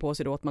flyttade man på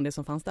sig då åt man det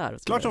som fanns där.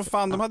 Klart som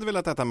fan, de hade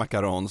velat äta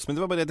macarons, men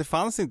det var bara det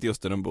fanns inte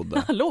just där de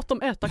bodde. Låt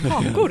dem äta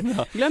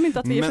kakor. Glöm inte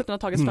att vi är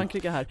 1700-talets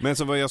Frankrike här. Men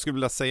så vad jag skulle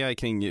vilja säga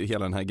kring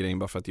hela den här grejen,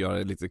 bara för att göra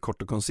det lite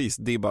kort och koncis,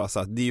 det är bara så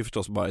att det är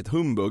förstås bara ett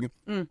humbug.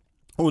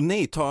 Och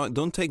nej,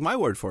 don't take my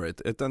word for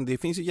it. Utan det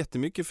finns ju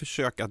jättemycket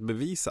försök att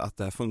bevisa att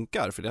det här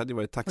funkar. För det hade ju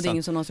varit tacksamt. Och det är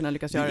ingen som någonsin har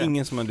lyckats göra det. Det är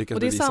ingen som har lyckats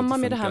bevisa. Och det är samma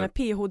med det här med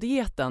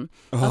pH-dieten.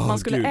 Att man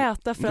skulle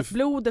äta för att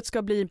blodet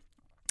ska bli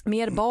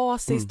mer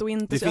basiskt och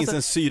inte... Det finns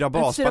en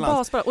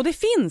syra-basbalans. Och det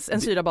finns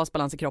en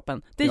syra-basbalans i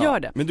kroppen. Det gör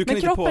det. Men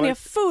kroppen är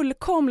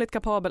fullkomligt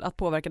kapabel att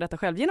påverka detta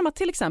själv genom att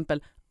till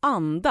exempel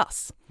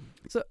andas.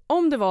 Så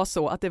om det var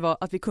så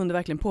att vi kunde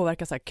verkligen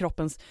påverka så här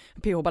kroppens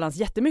pH-balans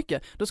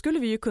jättemycket, då skulle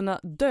vi ju kunna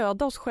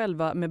döda oss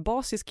själva med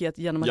basiskhet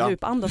genom att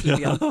djupandas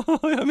lite grann.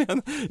 Jag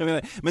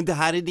menar. Men det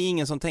här är det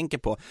ingen som tänker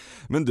på.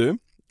 Men du,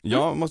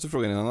 jag måste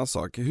fråga en annan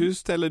sak. Hur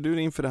ställer du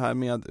dig inför det här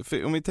med,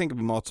 för om vi tänker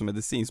på mat som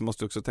medicin så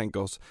måste vi också tänka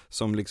oss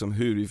som liksom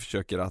hur vi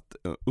försöker att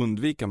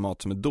undvika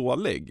mat som är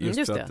dålig.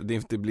 Just för att det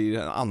inte blir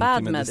en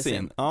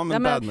antimedicin. Ja,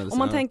 men bad medicine. Om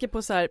man tänker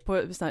på så här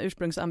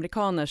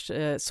ursprungsamerikaners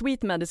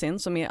sweet medicine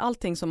som är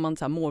allting som man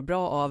så här mår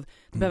bra av,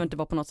 det behöver inte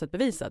vara på något sätt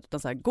bevisat, utan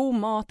så här god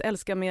mat,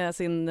 älska med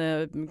sin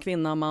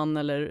kvinna, man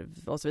eller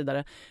och så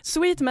vidare.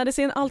 Sweet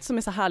medicine, allt som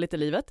är så härligt i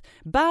livet.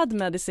 Bad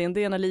medicine,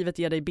 det är när livet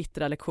ger dig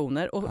bittra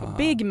lektioner. Och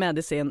big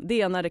medicine,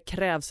 det är när det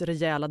krävs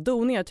rejäla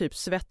doningar, typ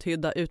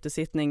svetthydda,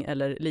 utesittning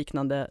eller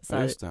liknande så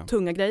här,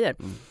 tunga grejer.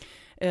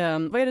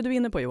 Vad är det du är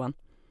inne på, Johan?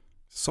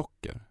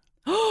 Socker.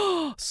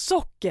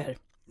 Socker!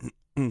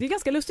 Det är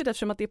ganska lustigt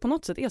eftersom att det på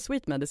något sätt är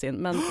sweet medicine,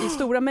 men i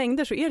stora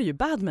mängder så är det ju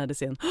bad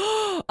medicine.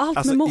 Allt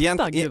alltså, med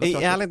måtta. I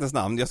ärlighetens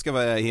namn, jag ska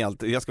vara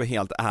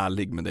helt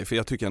ärlig med dig, för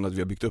jag tycker ändå att vi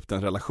har byggt upp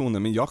den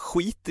relationen, men jag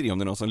skiter i om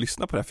det är någon som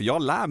lyssnar på det här, för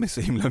jag lär mig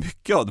så himla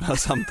mycket av de här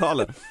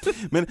samtalen.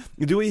 Men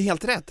du har ju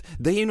helt rätt.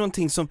 Det är ju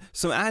någonting som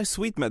är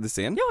sweet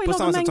medicine, på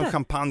samma sätt som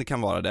champagne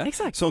kan vara det.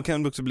 Exakt. Så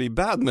kan det också bli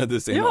bad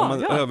medicine om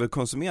man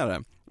överkonsumerar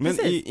det. Men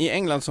i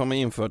England så har man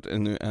infört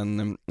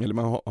eller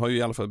man har ju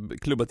i alla fall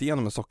klubbat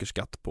igenom en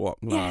sockerskatt på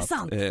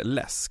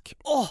läsk.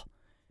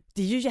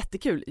 Det är ju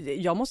jättekul.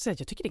 Jag måste säga att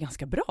jag tycker det är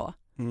ganska bra.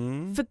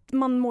 För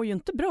man mår ju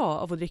inte bra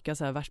av att dricka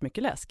så här värst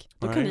mycket läsk.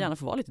 Då kan det gärna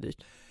få vara lite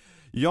dyrt.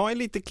 Jag är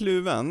lite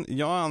kluven.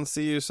 Jag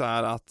anser ju så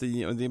här att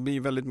det blir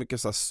väldigt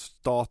mycket så här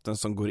staten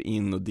som går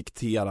in och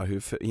dikterar hur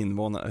folk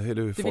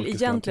ska. Du vill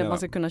egentligen att man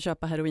ska kunna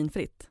köpa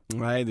heroinfritt?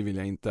 Nej, det vill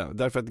jag inte.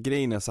 Därför att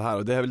grejen är så här,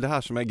 och det är väl det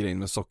här som är grejen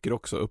med socker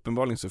också.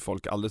 Uppenbarligen så är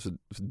folk alldeles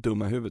för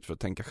dumma i huvudet för att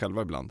tänka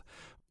själva ibland.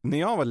 När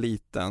jag var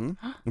liten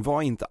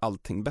var inte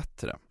allting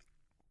bättre.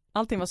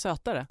 Allting var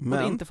sötare och det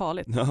är inte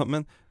farligt. Ja,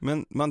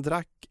 men man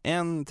drack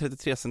en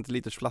 33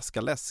 centiliters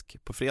flaska läsk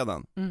på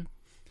fredagen.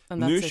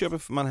 Nu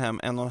köper man hem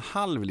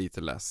 1,5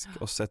 liter läsk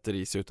och sätter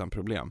i sig utan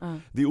problem.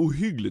 Det är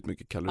ohyggligt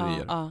mycket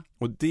kalorier.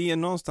 Och det är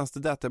någonstans det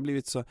där att det har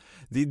blivit så.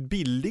 Det är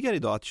billigare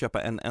idag att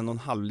köpa en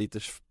 1,5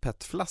 liters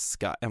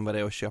petflaska än vad det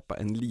är att köpa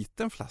en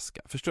liten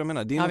flaska. Förstår du vad jag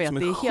menar? Det är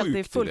något som är sjukt. Det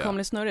är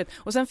fullkomligt snurrigt.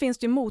 Och sen finns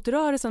det ju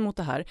motrörelsen mot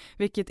det här,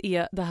 vilket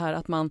är det här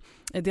att man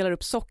delar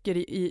upp socker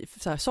i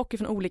så här, socker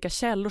från olika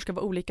källor ska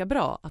vara olika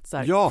bra. Att så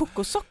här,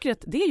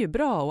 kokossockret, det är ju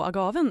bra och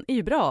agaven är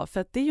ju bra, för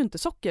att det är ju inte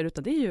socker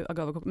utan det är ju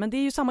agave, men det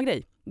är ju samma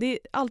grej.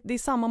 Det är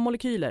samma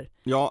molekyler.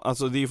 Ja,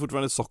 alltså det är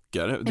fortfarande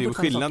socker. Det är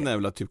skillnaden är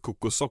väl att typ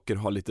kokossocker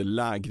har lite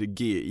lägre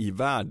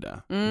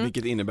GI-värde,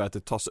 vilket innebär att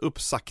det tas upp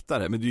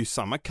saktare, men det är ju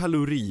samma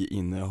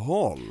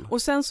kaloriinnehåll.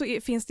 Och sen så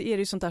är det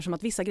ju sånt där som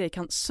att vissa grejer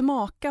kan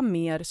smaka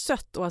mer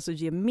sött och alltså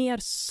ge mer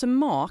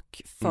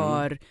smak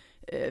för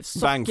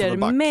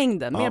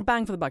sockermängden, mer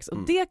bang for the bucks. Och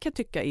det kan jag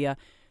tycka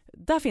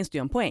där finns det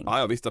ju en poäng.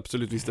 Ja, visst,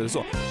 absolut, visst är det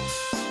så.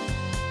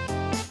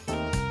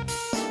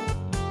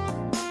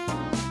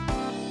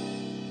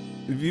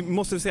 Vi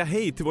måste säga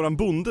hej till våran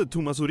bonde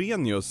Thomas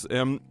Orenius.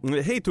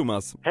 Hej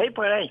Thomas. Hej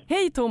på dig.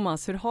 Hej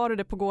Thomas, hur har du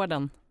det på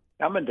gården?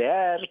 Ja, men det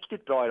är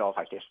riktigt bra idag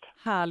faktiskt.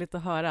 Härligt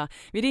att höra.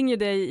 Vi ringer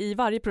dig i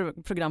varje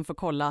program för att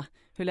kolla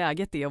hur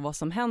läget är och vad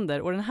som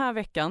händer. Och den här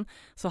veckan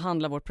så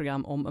handlar vårt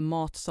program om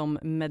mat som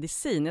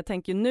medicin. Jag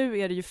tänker, nu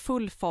är det ju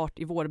full fart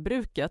i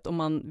vårbruket och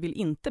man vill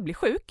inte bli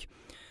sjuk.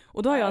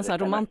 Och då har jag en sån här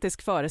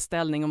romantisk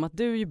föreställning om att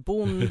du är ju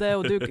bonde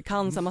och du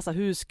kan så massa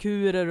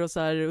huskurer och så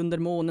här under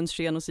månens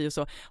sken och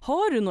så.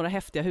 Har du några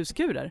häftiga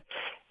huskurer?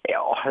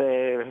 Ja,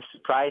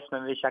 surprise,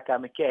 men vi käkar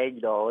mycket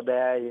ägg då, och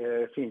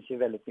det finns ju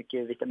väldigt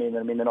mycket vitaminer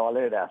och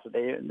mineraler i det. Så det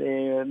är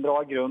ju en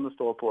bra grund att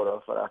stå på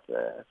då för att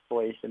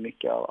få i sig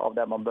mycket av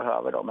det man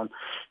behöver då. Men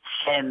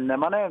känner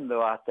man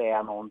ändå att det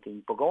är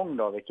någonting på gång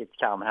då, vilket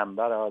kan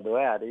hända då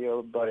är det ju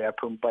att börja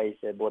pumpa i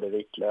sig både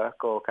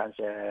vitlök och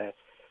kanske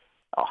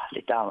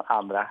lite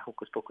andra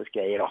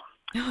hokus-pokus-grejer då.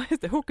 Ja,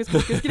 just det,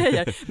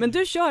 hokus-pokus-grejer. Men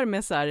du kör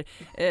med så här,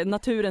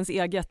 naturens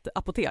eget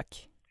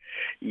apotek?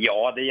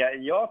 Ja, det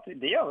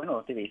gör vi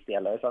nog till viss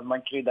del. Så att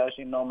man kryddar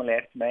sin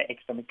omelett med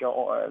extra mycket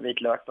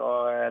vitlök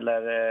då,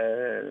 eller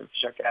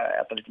försöka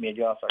äta lite mer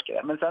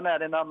grönsaker. Men sen är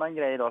det en annan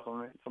grej då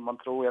som man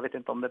tror, jag vet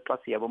inte om det är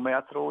placebo, men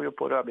jag tror ju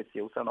på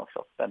rödbetsjuicen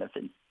också. Den är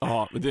fin.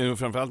 Ja, det är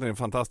framförallt en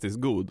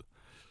fantastiskt god.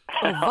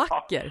 Och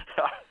vacker.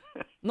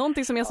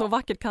 Någonting som är så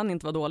vackert kan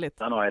inte vara dåligt.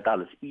 Den har ett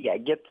alldeles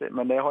eget,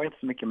 men det har inte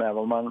så mycket med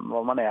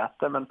vad man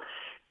äter. Men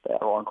Det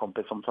var en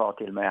kompis som sa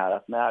till mig här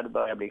att när du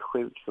börjar bli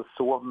sjuk så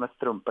sov med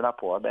strumporna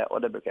på det,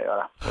 och det brukar jag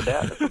göra. Och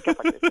det funkar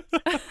faktiskt.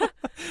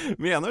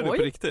 Menar du det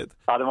på riktigt?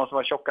 Ja, det måste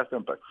vara tjocka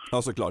strumpor.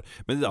 Ja, såklart.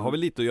 Men det har väl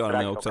lite att göra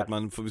med också att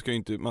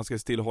man ska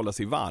still hålla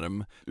sig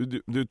varm.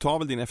 Du tar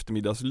väl din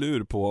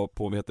eftermiddagslur på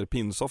vad heter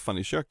pinnsoffan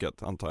i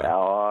köket, antar jag?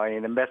 Ja, i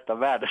den bästa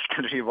världen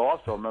skulle det ju vara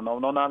så, men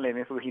av någon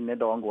anledning så hinner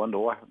dagen gå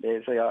ändå.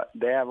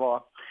 Det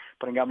var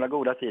på den gamla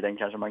goda tiden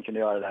kanske man kunde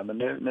göra det, men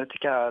nu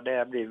tycker jag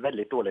det blir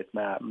väldigt dåligt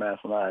med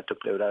sådana här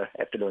tupplurar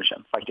efter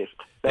lunchen faktiskt.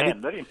 Det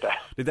händer inte.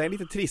 Det där är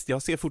lite trist.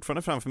 Jag ser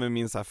fortfarande framför mig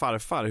min så här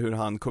farfar, hur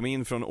han kom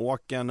in från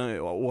åkern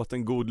och åt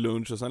en god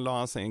lunch och sen la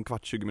han sig en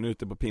 20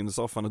 minuter på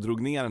pinnsoffan och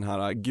drog ner den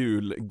här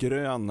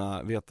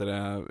gulgröna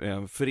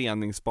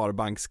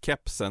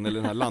föreningssparbankskepsen eller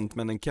den här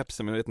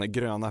lantmännen-kepsen med den här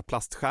gröna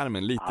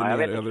plastskärmen lite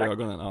ner över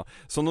ögonen. Ja.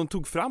 Som de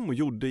tog fram och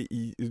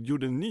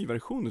gjorde en ny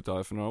version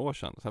utav för några år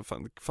sedan. Så här,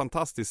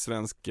 fantastisk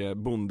svensk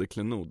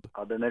bondeklenod.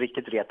 Ja, den är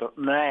riktigt reto.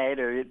 Nej,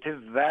 du,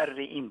 tyvärr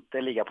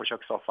inte ligga på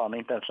kökssoffan,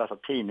 inte ens läsa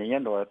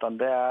tidningen då, utan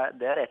det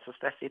är rätt så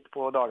stressigt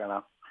på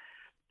dagarna.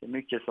 Det är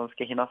mycket som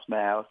ska hinnas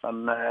med och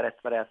sen rätt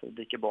vad det är så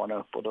dyker barnen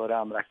upp och då är det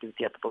andra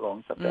aktiviteter på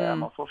gång. Så att,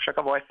 man får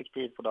försöka vara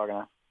effektiv på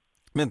dagarna.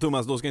 Men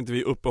Thomas, då ska inte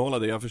vi uppehålla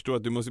dig. Jag förstår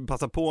att du måste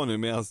passa på nu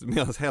medan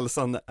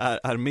hälsan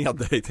är med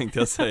dig, tänkte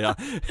jag säga.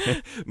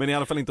 Men i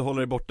alla fall inte hålla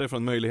dig borta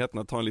från möjligheten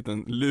att ta en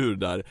liten lur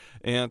där.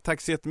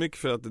 Tack så jättemycket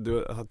för att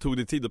du tog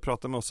dig tid att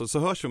prata med oss, så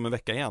hörs vi om en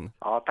vecka igen.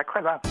 Ja, tack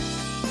själva.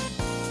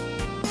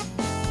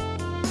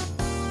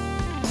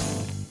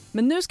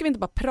 Men nu ska vi inte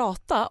bara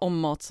prata om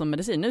mat som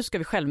medicin. Nu ska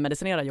vi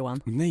självmedicinera,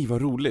 Johan. Nej,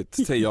 vad roligt,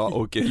 säger jag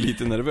och är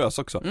lite nervös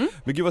också.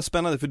 Men gud vad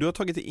spännande, för du har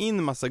tagit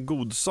in massa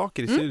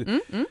godsaker i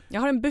studion.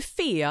 Jag har en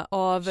buffé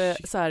av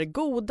så här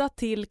goda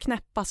till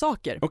knäppa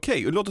saker.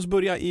 Okej, och låt oss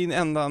börja i en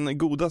ändan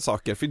goda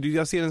saker. För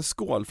jag ser en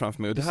skål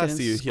framför mig och det här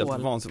ser ju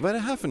helt vansinnigt. Vad är det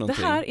här för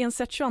någonting? Det här är en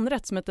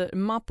Sichuan-rätt som heter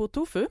mapo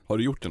tofu. Har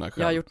du gjort den här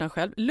själv? Jag har gjort den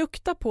själv.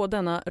 Lukta på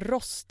denna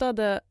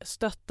rostade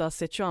stötta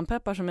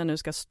Sichuan-peppar som jag nu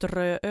ska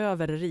strö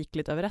över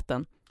rikligt över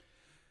rätten.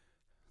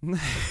 Nej,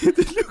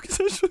 det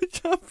luktar så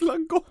jävla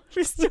gott.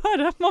 Visst gör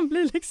det, man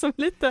blir liksom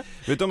lite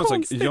Vet du om en sak?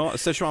 Ja,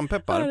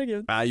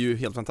 Sichuan-peppar är ju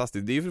helt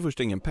fantastiskt. Det är ju för det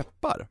första ingen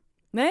peppar.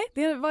 Nej,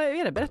 vad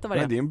är det? Berätta vad det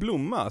är. Nej, det är en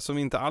blomma som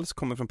inte alls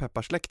kommer från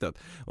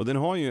pepparsläktet. Och den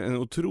har ju en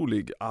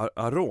otrolig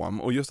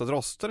arom. Och just att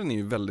rosta den är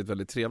ju väldigt,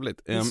 väldigt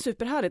trevligt. Det är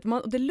superhärligt.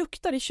 Det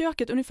luktar i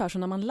köket ungefär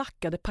som när man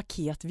lackade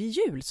paket vid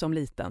jul som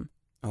liten.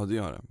 Ja, det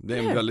gör det. Det är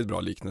en väldigt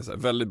bra liknelse.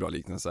 Väldigt bra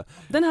liknelse.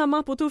 Den här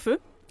mapo tofu,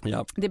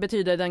 ja. Det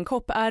betyder den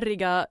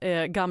koppärriga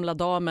gamla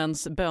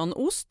damens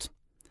bönost.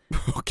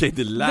 Okej,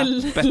 det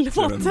lät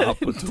bättre än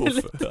mapo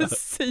tofu.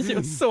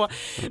 Det så.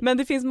 Men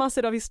det finns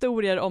massor av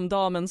historier om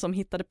damen som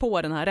hittade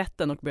på den här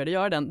rätten och började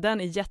göra den.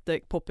 Den är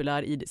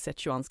jättepopulär i det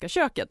sichuanska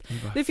köket.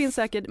 Det finns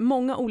säkert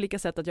många olika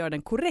sätt att göra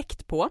den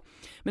korrekt på.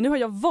 Men nu har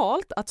jag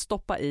valt att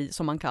stoppa i,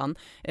 som man kan,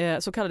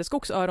 så kallade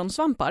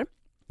skogsöronsvampar.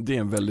 Det är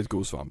en väldigt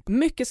god svamp.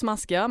 Mycket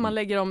smaskiga. Man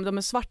lägger dem, de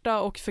är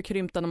svarta och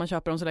förkrympta när man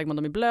köper dem, så lägger man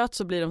dem i blöt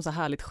så blir de så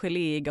härligt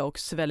geléiga och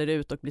sväller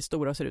ut och blir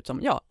stora och ser ut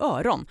som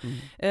öron.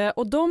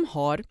 Och de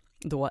har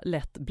då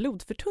lätt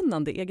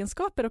blodförtunnande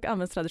egenskaper och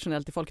används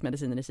traditionellt i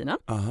folkmedicinen i Kina.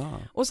 Aha.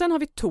 Och sen har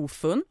vi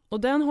tofun och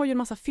den har ju en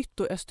massa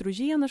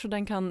fytoöstrogener så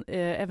den kan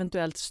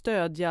eventuellt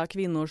stödja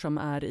kvinnor som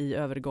är i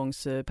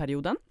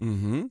övergångsperioden.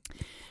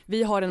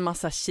 Vi har en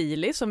massa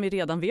chili som vi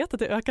redan vet att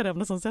det ökar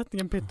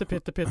ämnesomsättningen pytte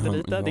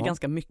lite. Det är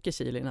ganska mycket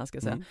chili den här ska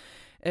jag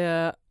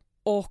säga.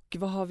 Och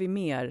vad har vi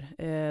mer?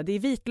 Det är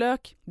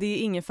vitlök, det är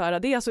ingefära.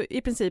 Det är alltså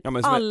i princip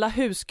alla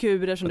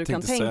huskurer som du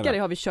kan tänka dig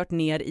har vi kört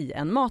ner i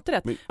en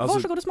maträtt.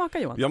 Varsågod och smaka,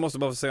 Johan. Jag måste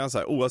bara säga så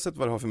här, oavsett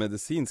vad det har för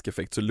medicinsk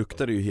effekt så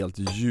luktar det ju helt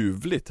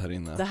ljuvligt här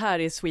inne. Det här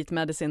är sweet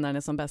medicine när den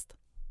är som bäst.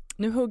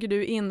 Nu hugger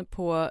du in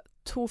på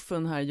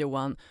tofun här,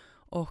 Johan.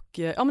 Och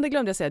men det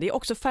glömde jag säga, det är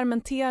också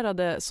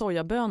fermenterade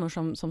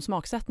sojabönor som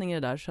smaksättning i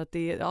det där. Så att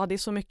det är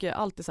så mycket,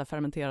 allt är så här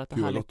fermenterat och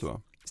härligt.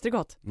 Det är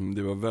gott.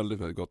 Det var väldigt,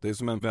 väldigt gott. Det är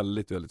som en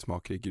väldigt, väldigt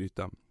smakrik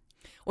gryta.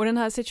 Och den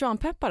här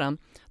Sichuan-pepparen,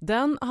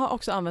 den har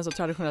också använts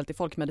traditionellt i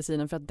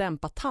folkmedicinen för att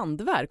dämpa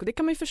tandvärk. Och det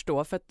kan man ju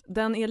förstå för att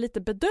den är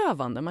lite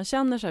bedövande. Man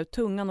känner så här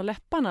tungan och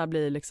läpparna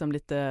blir liksom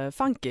lite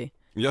funky.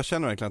 Jag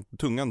känner verkligen att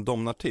tungan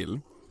domnar till.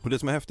 Och det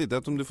som är häftigt är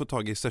att om du får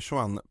tag i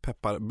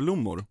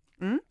Sichuan-pepparblommor.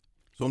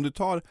 Så om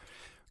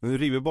du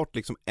river bort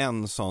liksom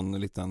en sån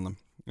liten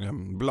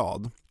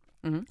blad.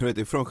 Du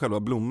vet, från själva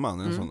blomman.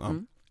 En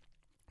sån,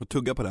 och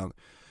tugga på den.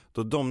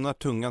 Då domnar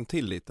tungan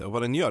till lite. Och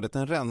vad den gör är att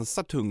den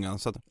rensar tungan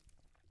så att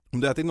om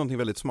du äter någonting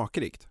väldigt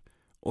smakrikt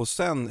och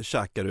sen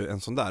käkar du en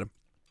sån där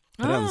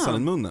rensar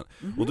den munnen.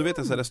 Och då vet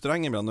jag så här,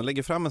 restaurangen ibland, de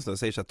lägger fram en sån där och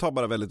säger så här, ta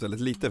bara väldigt, väldigt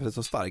lite för det är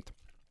så starkt.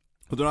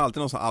 Och då är det alltid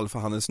någon sån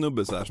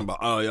alfahanne-snubbe så här som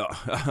bara,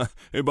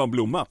 det är bara en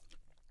blomma.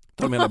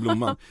 Tar de hela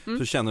blomman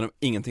så känner de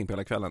ingenting på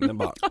hela kvällen. Den är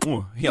bara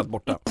helt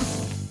borta.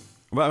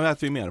 Vad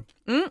äter vi mer?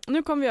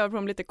 Nu kommer vi över på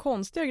de lite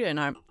konstiga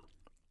grejerna här.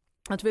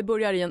 Att vi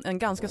börjar i en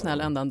ganska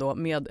snäll ändan då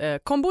med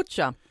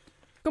kombucha.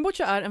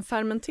 Kombucha är en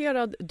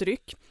fermenterad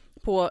dryck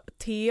på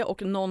te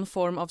och någon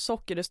form av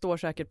socker. Det står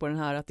säkert på den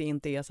här att det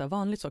inte är så här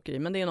vanligt socker i,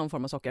 men det är någon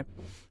form av socker.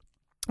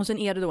 Och sen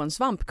är det då en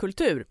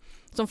svampkultur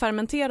som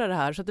fermenterar det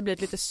här så att det blir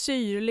ett lite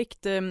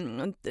syrligt,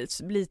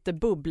 lite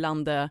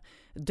bubblande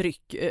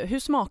dryck. Hur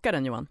smakar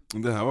den, Johan?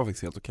 Det här var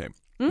faktiskt helt okej.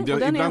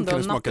 Ibland kan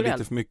det smaka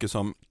lite för mycket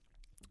som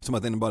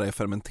att den bara är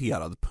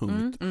fermenterad,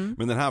 punkt.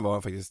 Men den här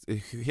var faktiskt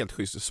helt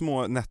schysst.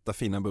 Små, nätta,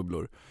 fina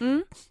bubblor.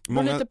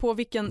 Många... lite på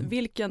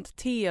vilket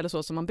te eller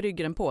så som man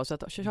brygger den på. Så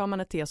att kör man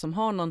ett te som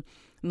har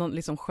någon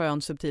liksom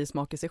skön subtil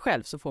smak i sig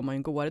själv så får man ju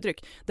en godare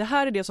dryck. Det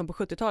här är det som på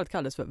 70-talet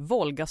kallades för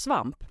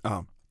Volgasvamp.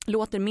 Ja.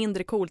 Låter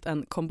mindre coolt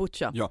än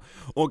kombucha. Ja,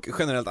 och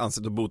generellt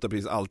ansett att bota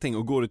precis allting.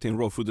 Och går du till en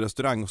raw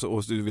food-restaurang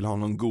och du vill ha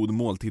någon god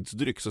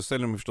måltidsdryck så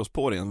ställer de förstås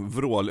på dig en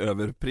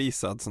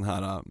vrålöverprisad sån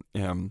här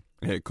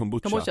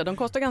kombucha. De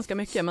kostar ganska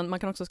mycket, men man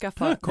kan också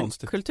skaffa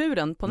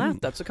kulturen på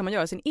nätet så kan man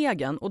göra sin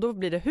egen och då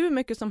blir det hur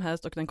mycket som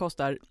helst och den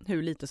kostar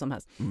hur lite som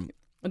helst.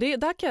 Och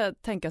där kan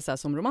jag tänka så här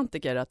som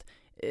romantiker att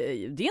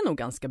det är nog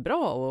ganska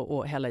bra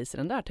att hälla i sig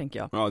den där, tänker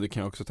jag. Ja, det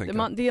kan jag också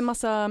tänka. Det är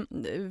massa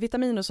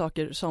vitaminer och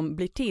saker som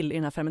blir till i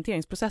den här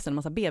fermenteringsprocessen,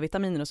 massa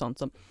B-vitaminer och sånt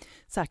som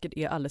säkert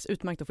är alldeles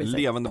utmärkt att få i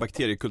sig. Levande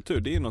bakteriekultur,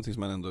 det är något som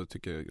man ändå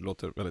tycker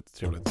låter väldigt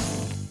trevligt.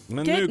 Men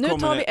okej, nu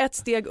tar vi ett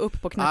steg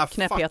upp på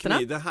knäppheterna.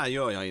 Det här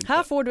gör jag inte.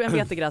 Här får du en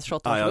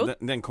vetegrässhot.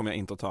 Den kommer jag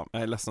inte att ta.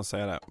 Jag är ledsen att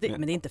säga det.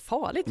 Men det är inte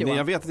farligt, Johan. Nej,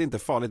 jag vet att det inte är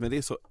farligt, men det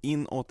är så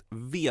inåt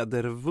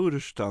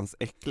vedervurstans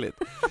äckligt.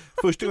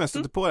 Första gången jag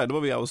stötte på det, då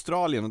var vi i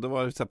Australien och då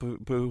var det så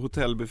här på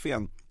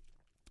hotellbuffén.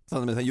 Så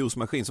hade man en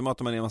juicemaskin, så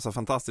matade man en massa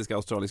fantastiska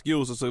australisk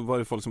juice och så var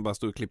det folk som bara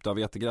stod och klippte av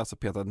vetegräs och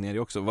petade ner i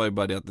också. Det var ju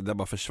bara det att det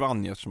bara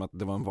försvann eftersom att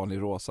det var en vanlig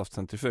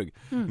råsaftcentrifug.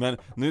 Men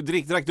nu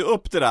drack du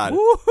upp det där.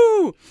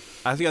 Woho!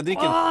 Alltså jag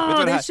dricker... vet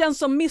du det här? Känns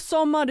som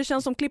midsommar, det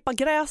känns som klippa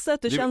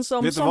gräset, det känns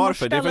som vet du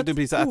varför? Det är för att du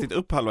precis har ätit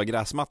upp halva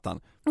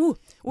gräsmattan.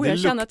 Jag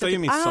känner att det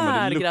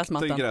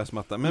är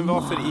gräsmattan. Men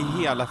varför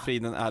i hela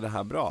friden är det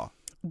här bra?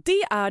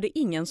 Det är det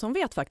ingen som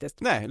vet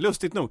faktiskt. Nej,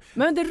 lustigt nog.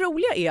 Men det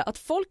roliga är att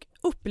folk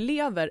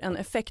upplever en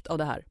effekt av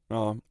det här.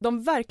 Ja.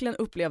 De verkligen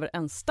upplever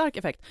en stark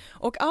effekt.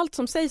 Och allt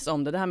som sägs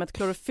om det här med att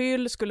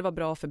klorofyll skulle vara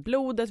bra för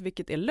blodet,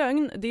 vilket är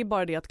lögn. Det är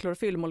bara det att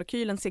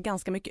klorofyllmolekylen ser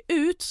ganska mycket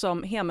ut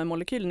som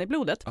hemomolekylen i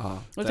blodet. Och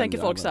då tänker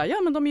folk så här,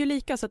 ja men de är ju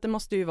lika så att det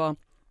måste ju vara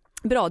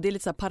bra. Det är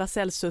lite så här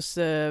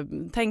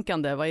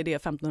Paracelsus-tänkande. Vad är det?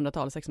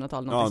 1500-tal,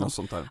 1600-tal? Ja, något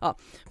sånt där. Ja,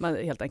 men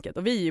helt enkelt.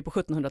 Och vi är ju på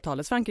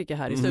 1700-talets Frankrike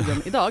här i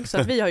studion idag, så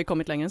att vi har ju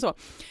kommit längre än så.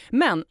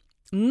 Men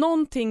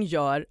någonting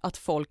gör att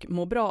folk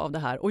mår bra av det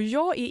här. Och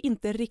jag är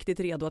inte riktigt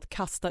redo att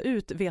kasta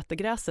ut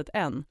vetegräset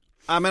än.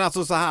 Ja, men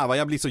alltså så här,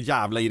 jag blir så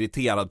jävla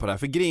irriterad på det här.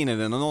 För grejen är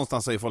den, och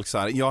någonstans säger folk så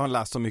här, jag har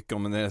läst så mycket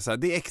om det, så här,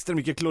 det är extra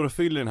mycket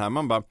klorofyll i den här.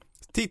 Man bara,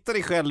 titta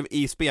dig själv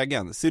i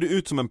spegeln. Ser du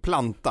ut som en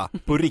planta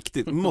på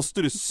riktigt?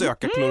 Måste du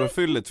söka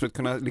klorofyllet för att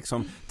kunna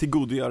liksom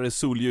tillgodogöra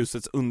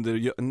solljusets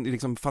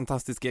liksom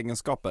fantastiska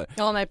egenskaper?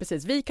 Ja, nej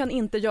precis. Vi kan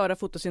inte göra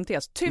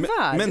fotosyntes.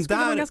 Tyvärr. Men det skulle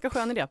vara en ganska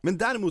skön idé. Men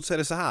däremot så är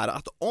det så här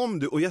att om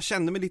du, och jag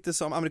kände mig lite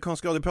som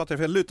amerikansk radiopratare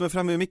för jag lutar mig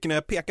fram med mycket när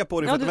jag pekar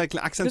på det för att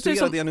verkligen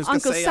accentuera det jag nu ska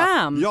Uncle säga.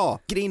 Sam. Ja,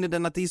 grejen är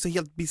den att det är så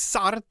helt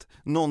bizarrt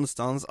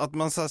någonstans att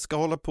man så ska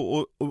hålla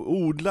på och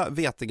odla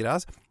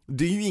vetegräs.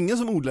 Det är ju ingen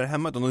som odlar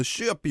hemma utan de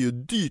köper ju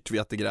dyrt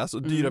vetegräs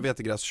och dyra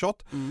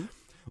vetegrässhot.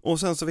 Och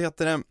sen så vet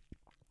det,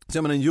 så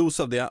gör man en juice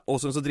av det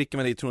och sen så dricker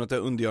man det i tron att det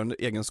har undergörande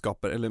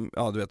egenskaper eller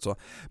ja, du vet så.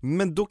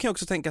 Men då kan jag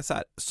också tänka så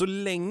här, så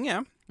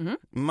länge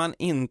man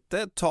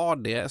inte tar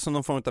det som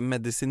någon form av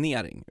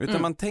medicinering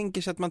utan man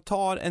tänker sig att man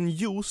tar en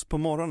juice på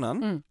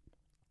morgonen.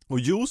 Och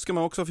juice ska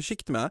man också vara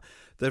försiktig med.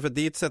 Därför att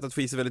det är ett sätt att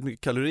få i sig väldigt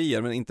mycket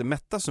kalorier men inte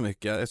mätta så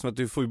mycket. Eftersom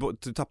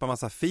att du tappar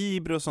massa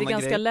fibrer och sådana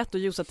grejer. Det är ganska lätt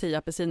att juica 10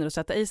 apelsiner och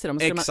sätta i sig dem.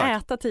 Ska man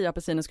äta 10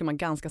 apelsiner ska man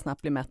ganska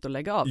snabbt bli mätt och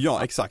lägga av.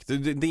 Ja, exakt.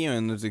 Det är ju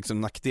en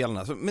liksom,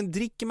 nackdelarna. Men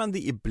dricker man det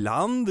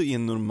ibland i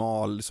en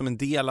normal, som en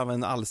del av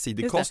en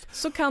allsidig kost.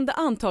 Så kan det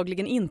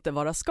antagligen inte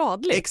vara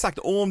skadligt. Exakt.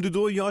 Och om du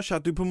då gör så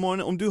att du på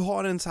morgonen, om du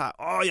har en så här,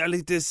 jag är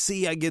lite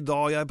seg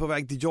idag, jag är på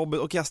väg till jobbet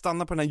och jag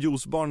stannar på den här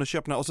juicebaren och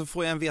köper den här, och så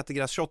får jag en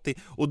vetegrässhot i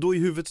och då i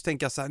huvudet så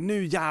tänker jag så här,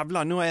 nu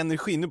jävlar, nu har jag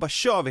energi, nu bara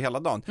kör vi hela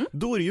dagen.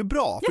 Då är det ju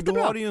bra, för då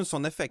har det ju en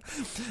sån effekt.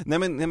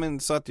 Nej men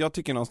så att jag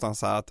tycker någonstans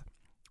så här att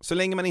så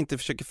länge man inte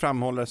försöker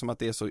framhålla det som att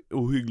det är så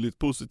ohyggligt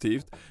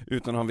positivt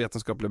utan att ha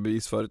vetenskapliga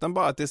bevis för, utan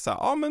bara att det är så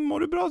här, men mår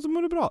du bra så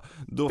mår du bra.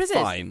 Då precis.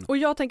 Fine. Och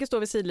jag tänker stå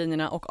vid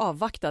sidlinjerna och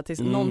avvakta tills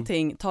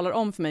någonting talar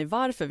om för mig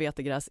varför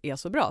vetegräs är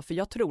så bra. För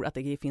jag tror att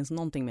det finns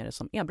någonting med det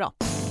som är bra.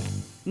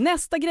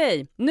 Nästa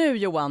grej, nu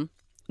Johan.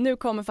 Nu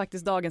kommer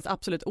faktiskt dagens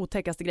absolut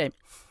otäckaste grej.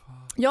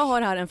 Jag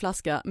har här en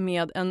flaska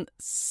med en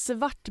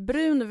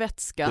svartbrun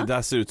vätska. Det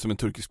där ser ut som en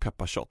turkisk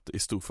pepparshot i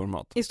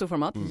storformat. I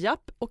storformat,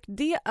 japp. Och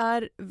det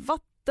är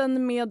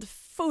vatten med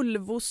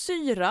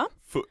fulvosyra.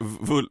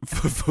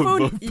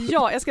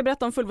 Ja, jag ska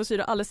berätta om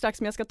fulvosyra alldeles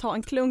strax, men jag ska ta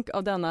en klunk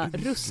av denna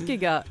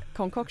ruskiga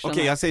concoction.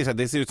 Okej, jag säger så här,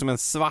 det ser ut som en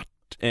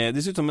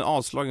det ser ut som en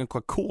avslagen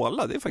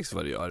Coca-Cola, det är faktiskt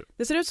vad det gör.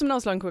 Det ser ut som en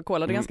avslagen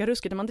Coca-Cola, det är ganska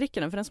ruskigt när man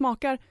dricker den, för den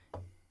smakar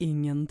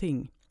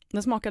ingenting.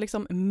 Den smakar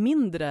liksom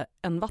mindre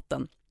än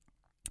vatten.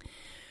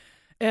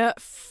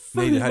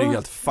 Nej, det här är ju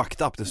helt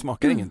fucked up, det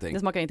smakar ingenting. Det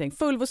smakar ingenting.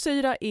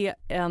 Fulvosyra är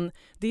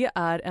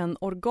en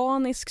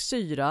organisk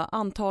syra,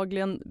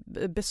 antagligen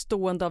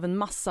bestående av en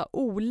massa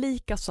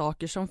olika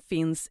saker som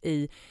finns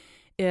i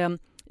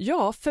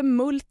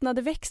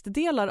förmultnade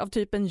växtdelar av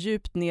typen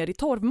djupt ner i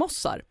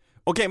torvmossar.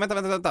 Okej,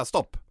 vänta,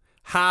 stopp.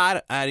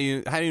 Här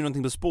är ju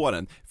någonting på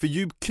spåren. För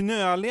ju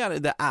knöligare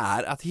det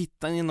är att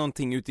hitta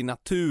någonting ute i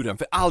naturen,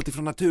 för allt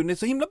ifrån naturen är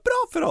så himla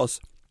bra för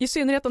oss. I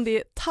synnerhet om det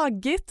är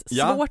taggigt,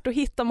 svårt att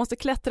hitta, måste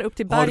klättra upp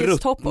till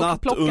bergets topp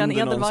och plocka en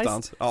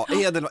edelweiss. Ja,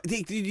 det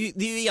är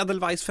ju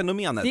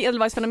edelweiss-fenomenet. Det är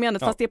edelweiss-fenomenet,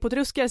 fast det är på ett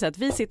ruskigare sätt.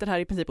 Vi sitter här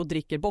i princip och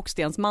dricker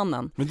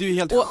bockstensmannen. Men det är ju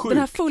helt sjukt. Den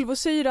här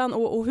fulvosyran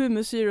och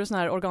humussyror och såna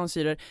här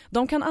organsyror,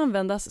 de kan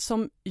användas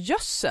som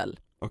gödsel.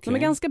 Okay. De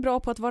är ganska bra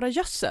på att vara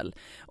gödsel.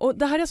 Och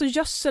det här är alltså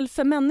gödsel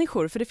för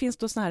människor, för det finns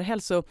då såna här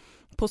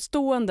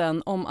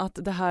hälsopåståenden om att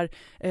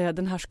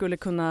den här skulle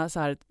kunna så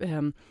här,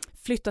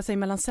 flytta sig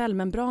mellan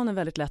cellmembranen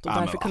väldigt lätt och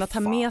därför kunna ta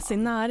med sig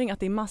näring, att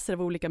det är massor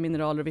av olika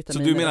mineraler och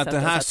vitaminer. Så du menar att det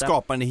här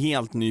skapar en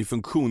helt ny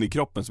funktion i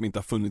kroppen som inte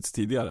har funnits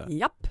tidigare?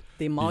 Japp,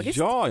 det är magiskt.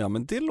 Ja,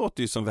 men det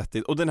låter ju som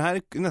vettigt. Och den här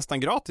är nästan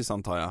gratis,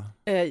 antar jag?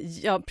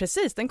 Ja,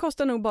 precis. Den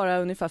kostar nog bara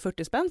ungefär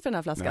 40 spänn för den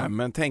här flaskan. Nej,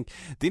 men tänk,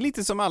 det är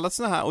lite som alla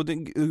såna här,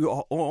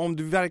 och om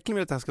du verkligen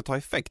vill att det här ska ta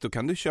effekt, då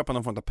kan du köpa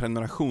någon form av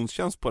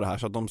prenumerationstjänst på det här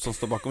så att de som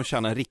står bakom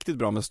tjänar riktigt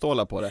bra med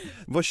stålar på det.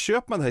 Vad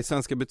köper man det här i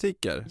svenska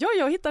butiker? Ja,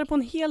 jag hittade på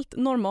en helt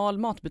normal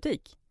matbutik.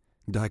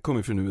 Det här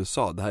kommer från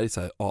USA. Det här är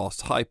så här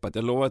as-hypat.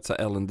 Jag lovar att så här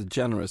Ellen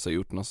DeGeneres har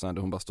gjort något sånt här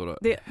där hon bara står och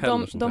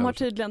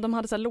de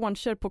hade så här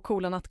launcher på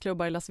coola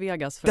nattklubbar i Las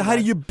Vegas. Det här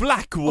är ju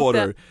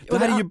Blackwater! Det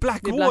här är ju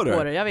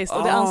Blackwater! Ja, visst.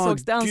 Och det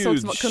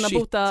ansågs kunna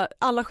bota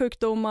alla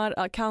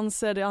sjukdomar,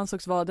 cancer. Det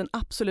ansågs vara den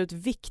absolut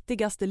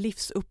viktigaste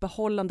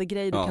livsuppehållande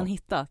grej du kan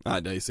hitta.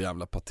 Nej, det är så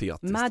jävla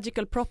patetiskt.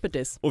 Magical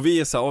properties. Och vi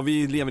är så här, och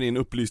vi lever i en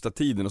upplysta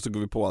tiden och så går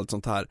vi på allt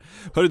sånt här.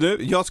 Hörru du,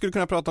 jag skulle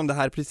kunna prata om det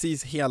här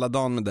precis hela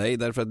dagen med dig,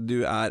 därför att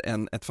du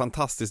är ett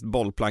fantastiskt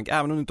bollplank,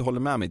 även om du inte håller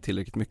med mig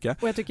tillräckligt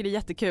mycket. Och jag tycker det är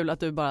jättekul att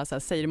du bara så här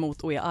säger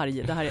emot och är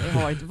arg. Det här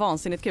har varit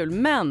vansinnigt kul,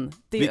 men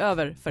det är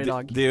över för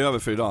idag. Det är över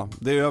för idag.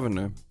 Det är över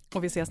nu.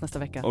 Och vi ses nästa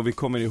vecka. Och vi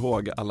kommer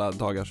ihåg alla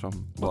dagar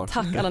som var. Och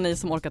tack alla ni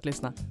som orkat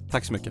lyssna.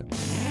 Tack så mycket.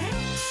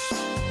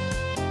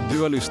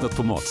 Du har lyssnat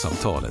på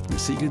Matsamtalet med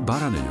Sigrid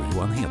Barany och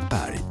Johan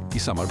Hedberg i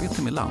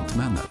samarbete med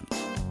Lantmännen.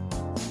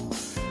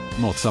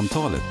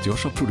 Matsamtalet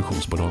görs av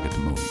produktionsbolaget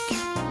Munk.